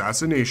Rickert's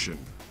assassination.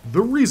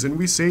 The reason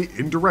we say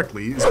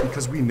indirectly is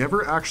because we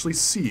never actually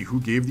see who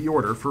gave the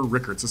order for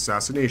Rickert's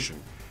assassination.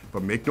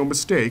 But make no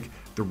mistake,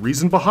 the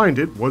reason behind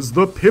it was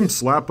the pimp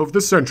slap of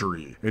the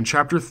century. In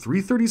chapter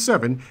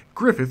 337,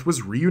 Griffith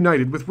was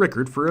reunited with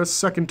Rickert for a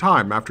second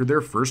time after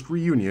their first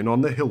reunion on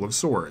the Hill of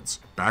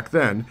Swords. Back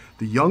then,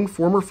 the young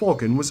former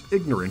Falcon was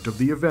ignorant of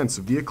the events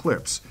of the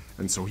Eclipse,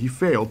 and so he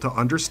failed to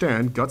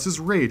understand Guts'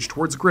 rage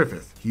towards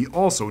Griffith. He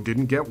also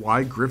didn't get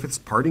why Griffith's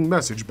parting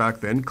message back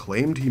then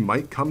claimed he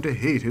might come to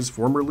hate his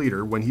former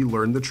leader when he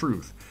learned the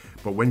truth.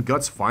 But when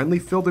Guts finally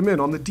filled him in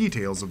on the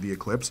details of the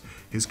eclipse,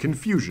 his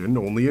confusion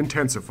only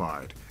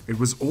intensified. It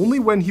was only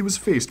when he was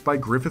faced by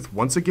Griffith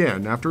once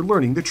again after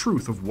learning the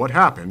truth of what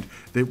happened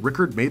that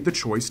Rickert made the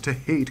choice to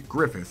hate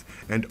Griffith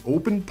and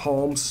open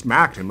palm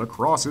smacked him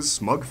across his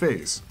smug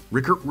face.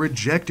 Rickert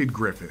rejected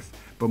Griffith,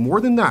 but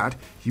more than that,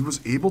 he was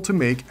able to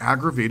make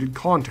aggravated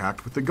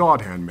contact with the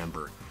God Hand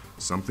member,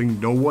 something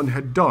no one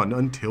had done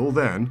until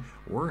then,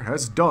 or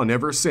has done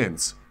ever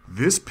since.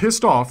 This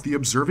pissed off the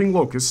observing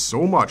locust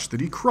so much that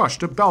he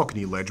crushed a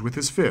balcony ledge with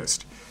his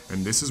fist,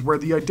 and this is where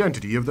the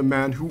identity of the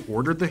man who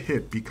ordered the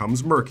hit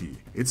becomes murky.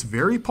 It's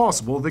very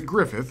possible that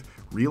Griffith,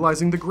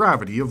 realizing the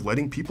gravity of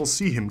letting people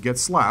see him get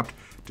slapped,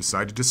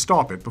 decided to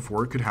stop it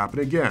before it could happen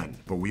again.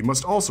 But we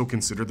must also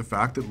consider the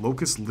fact that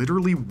Locust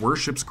literally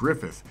worships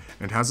Griffith,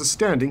 and has a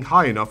standing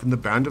high enough in the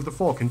Band of the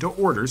Falcon to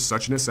order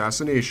such an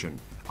assassination.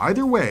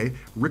 Either way,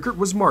 Rickert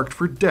was marked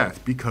for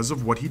death because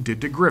of what he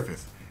did to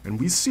Griffith, and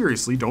we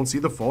seriously don't see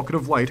the Falcon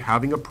of Light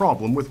having a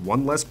problem with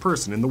one less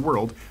person in the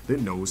world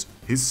that knows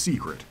his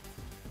secret.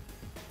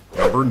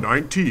 Number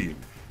 19.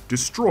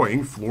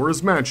 Destroying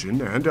Flora's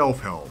mansion and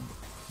Elfhelm.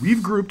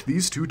 We've grouped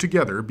these two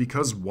together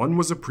because one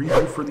was a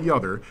preview for the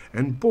other,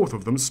 and both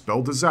of them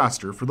spell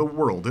disaster for the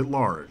world at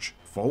large.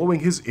 Following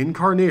his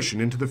incarnation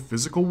into the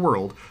physical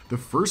world, the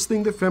first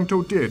thing that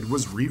Femto did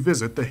was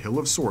revisit the Hill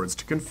of Swords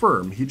to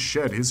confirm he'd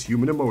shed his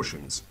human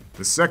emotions.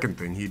 The second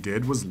thing he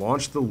did was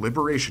launch the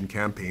Liberation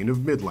Campaign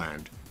of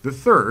Midland. The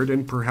third,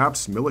 and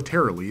perhaps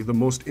militarily the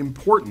most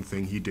important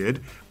thing he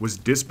did, was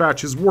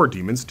dispatch his war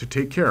demons to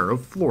take care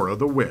of Flora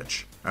the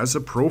Witch. As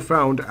a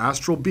profound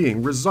astral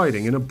being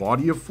residing in a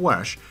body of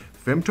flesh,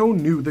 Femto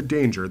knew the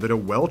danger that a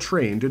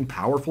well-trained and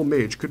powerful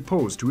mage could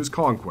pose to his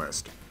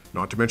conquest.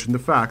 Not to mention the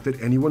fact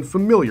that anyone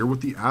familiar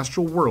with the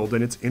astral world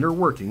and its inner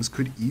workings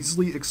could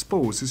easily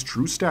expose his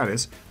true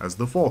status as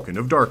the Falcon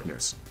of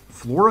Darkness.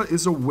 Flora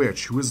is a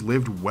witch who has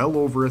lived well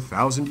over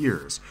 1,000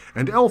 years,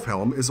 and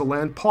Elfhelm is a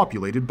land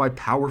populated by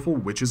powerful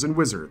witches and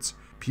wizards.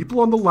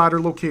 People on the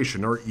latter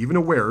location are even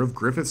aware of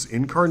Griffith's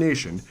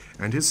incarnation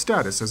and his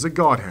status as a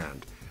God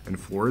Hand, and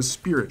Flora's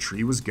spirit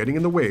tree was getting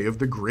in the way of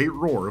the great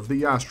roar of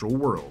the astral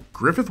world.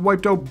 Griffith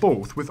wiped out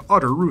both with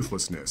utter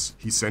ruthlessness.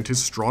 He sent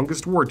his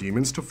strongest war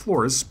demons to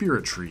Flora's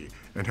spirit tree,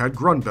 and had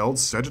Grunbeld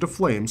set it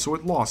aflame so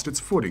it lost its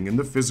footing in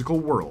the physical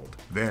world.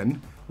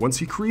 Then, once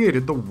he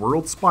created the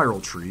World Spiral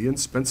Tree and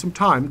spent some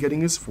time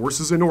getting his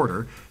forces in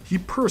order, he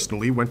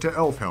personally went to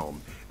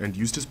Elfhelm, and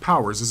used his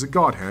powers as a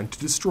God Hand to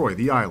destroy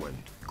the island.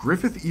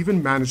 Griffith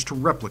even managed to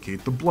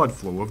replicate the blood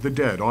flow of the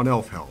dead on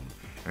Elfhelm,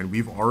 and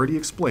we've already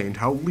explained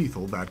how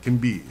lethal that can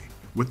be.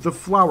 With the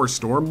Flower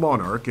Storm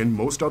Monarch and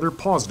most other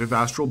positive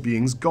astral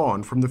beings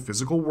gone from the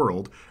physical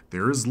world,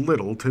 there is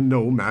little to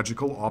no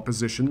magical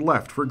opposition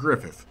left for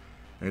Griffith.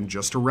 And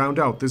just to round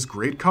out this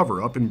great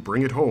cover-up and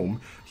bring it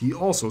home, he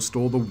also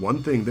stole the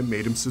one thing that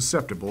made him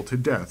susceptible to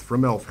death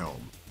from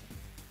Elfhelm.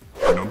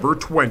 Number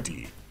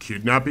 20.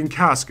 Kidnapping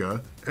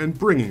Casca and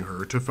bringing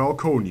her to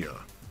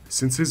Falconia.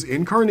 Since his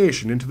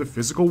incarnation into the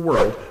physical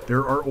world,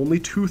 there are only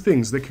two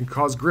things that can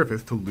cause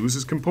Griffith to lose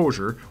his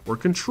composure or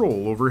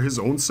control over his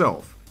own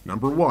self.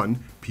 Number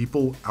 1,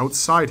 people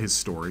outside his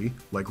story,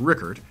 like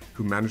Rickert,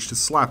 who managed to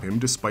slap him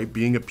despite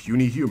being a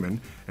puny human,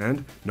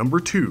 and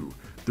number 2,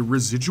 the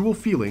residual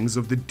feelings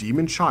of the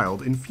demon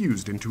child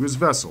infused into his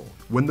vessel.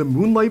 When the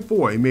Moonlight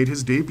Boy made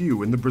his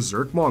debut in the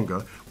Berserk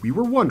manga, we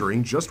were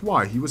wondering just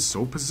why he was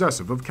so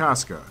possessive of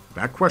Casca.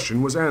 That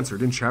question was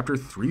answered in chapter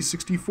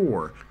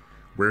 364,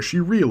 where she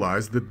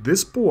realized that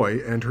this boy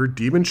and her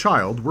demon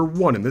child were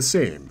one and the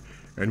same,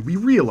 and we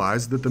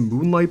realized that the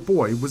Moonlight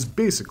Boy was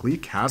basically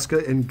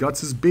Casca and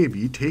Guts'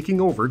 baby taking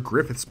over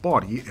Griffith's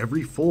body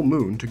every full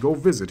moon to go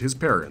visit his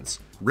parents.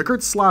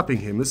 Rickert slapping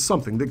him is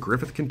something that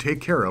Griffith can take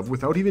care of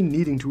without even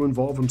needing to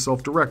involve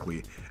himself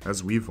directly,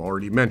 as we've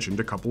already mentioned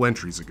a couple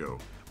entries ago.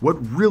 What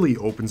really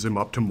opens him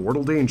up to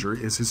mortal danger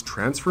is his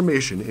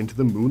transformation into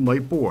the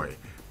Moonlight Boy,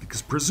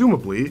 because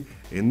presumably,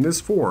 in this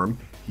form,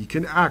 he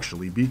can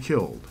actually be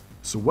killed.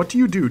 So what do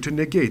you do to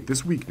negate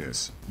this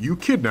weakness? You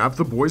kidnap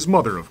the boy's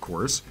mother, of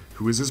course,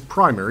 who is his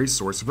primary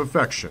source of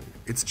affection.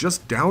 It's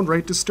just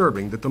downright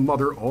disturbing that the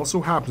mother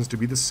also happens to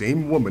be the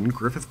same woman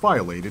Griffith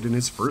violated in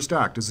his first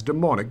act as a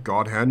demonic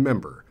God Hand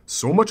member.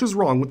 So much is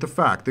wrong with the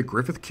fact that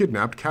Griffith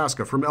kidnapped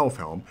Casca from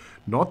Elfhelm,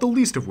 not the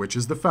least of which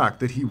is the fact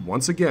that he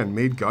once again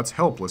made Guts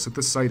helpless at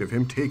the sight of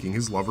him taking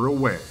his lover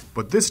away.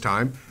 But this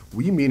time,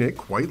 we mean it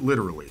quite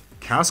literally.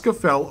 Casca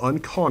fell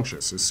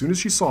unconscious as soon as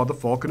she saw the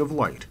Falcon of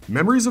Light.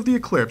 Memories of the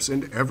Eclipse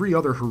and every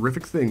other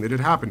horrific thing that had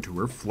happened to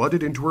her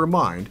flooded into her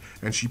mind,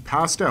 and she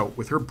passed out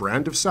with her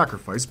brand of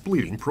sacrifice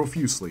bleeding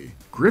profusely.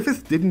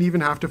 Griffith didn't even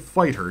have to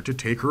fight her to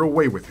take her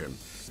away with him.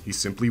 He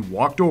simply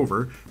walked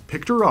over,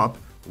 picked her up,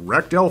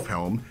 wrecked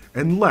Elfhelm,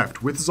 and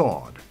left with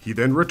Zod. He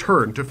then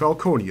returned to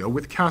Falconia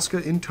with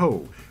Casca in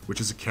tow, which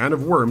is a can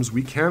of worms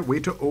we can't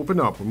wait to open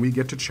up when we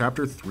get to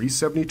chapter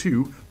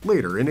 372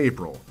 later in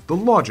April. The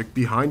logic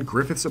behind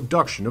Griffith's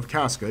abduction of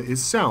Casca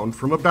is sound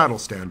from a battle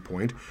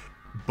standpoint,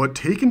 But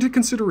take into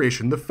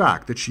consideration the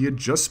fact that she had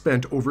just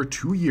spent over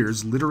 2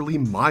 years literally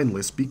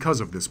mindless because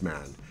of this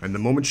man, and the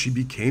moment she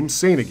became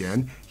sane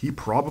again, he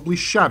probably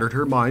shattered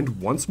her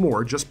mind once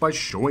more just by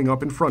showing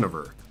up in front of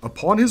her.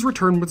 Upon his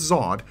return with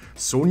Zod,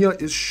 Sonia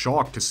is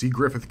shocked to see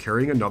Griffith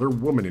carrying another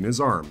woman in his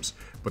arms,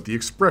 but the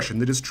expression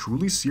that is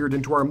truly seared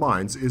into our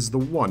minds is the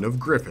one of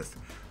Griffith,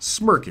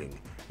 smirking,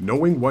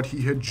 knowing what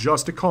he had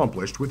just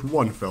accomplished with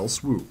one fell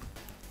swoop.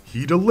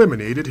 He'd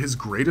eliminated his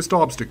greatest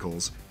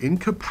obstacles,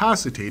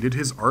 incapacitated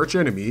his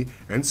archenemy,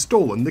 and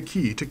stolen the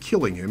key to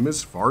killing him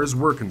as far as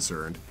we're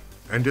concerned.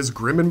 And as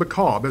grim and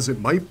macabre as it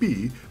might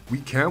be, we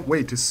can't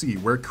wait to see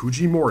where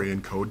Kujimori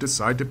and co.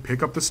 decide to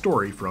pick up the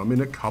story from in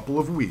a couple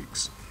of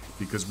weeks,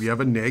 because we have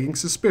a nagging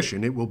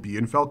suspicion it will be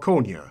in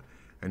Falconia.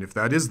 And if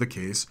that is the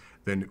case,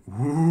 then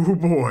ooh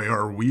boy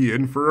are we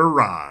in for a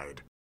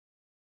ride.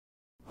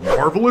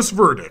 Marvelous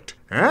verdict,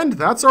 and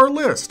that's our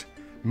list.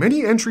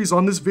 Many entries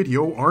on this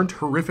video aren't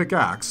horrific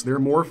acts, they're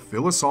more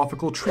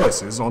philosophical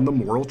treatises on the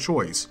moral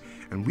choice,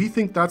 and we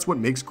think that's what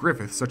makes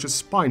Griffith such a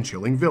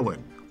spine-chilling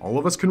villain. All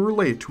of us can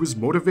relate to his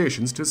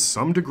motivations to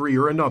some degree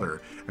or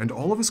another, and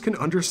all of us can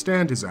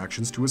understand his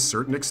actions to a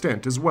certain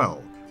extent as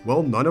well.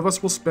 Well, none of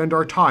us will spend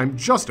our time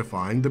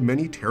justifying the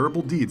many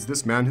terrible deeds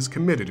this man has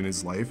committed in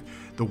his life.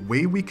 The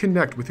way we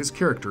connect with his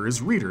character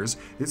as readers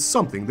is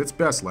something that's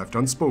best left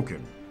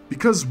unspoken.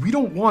 Because we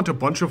don't want a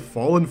bunch of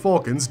fallen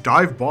falcons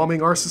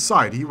dive-bombing our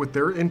society with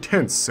their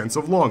intense sense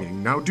of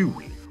longing, now do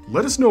we?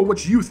 Let us know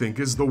what you think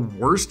is the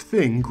worst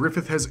thing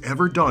Griffith has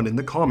ever done in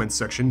the comments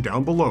section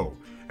down below.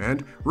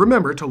 And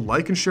remember to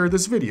like and share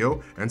this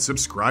video, and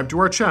subscribe to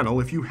our channel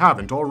if you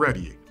haven't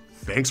already.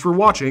 Thanks for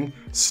watching,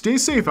 stay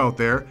safe out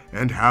there,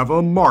 and have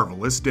a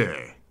marvelous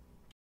day.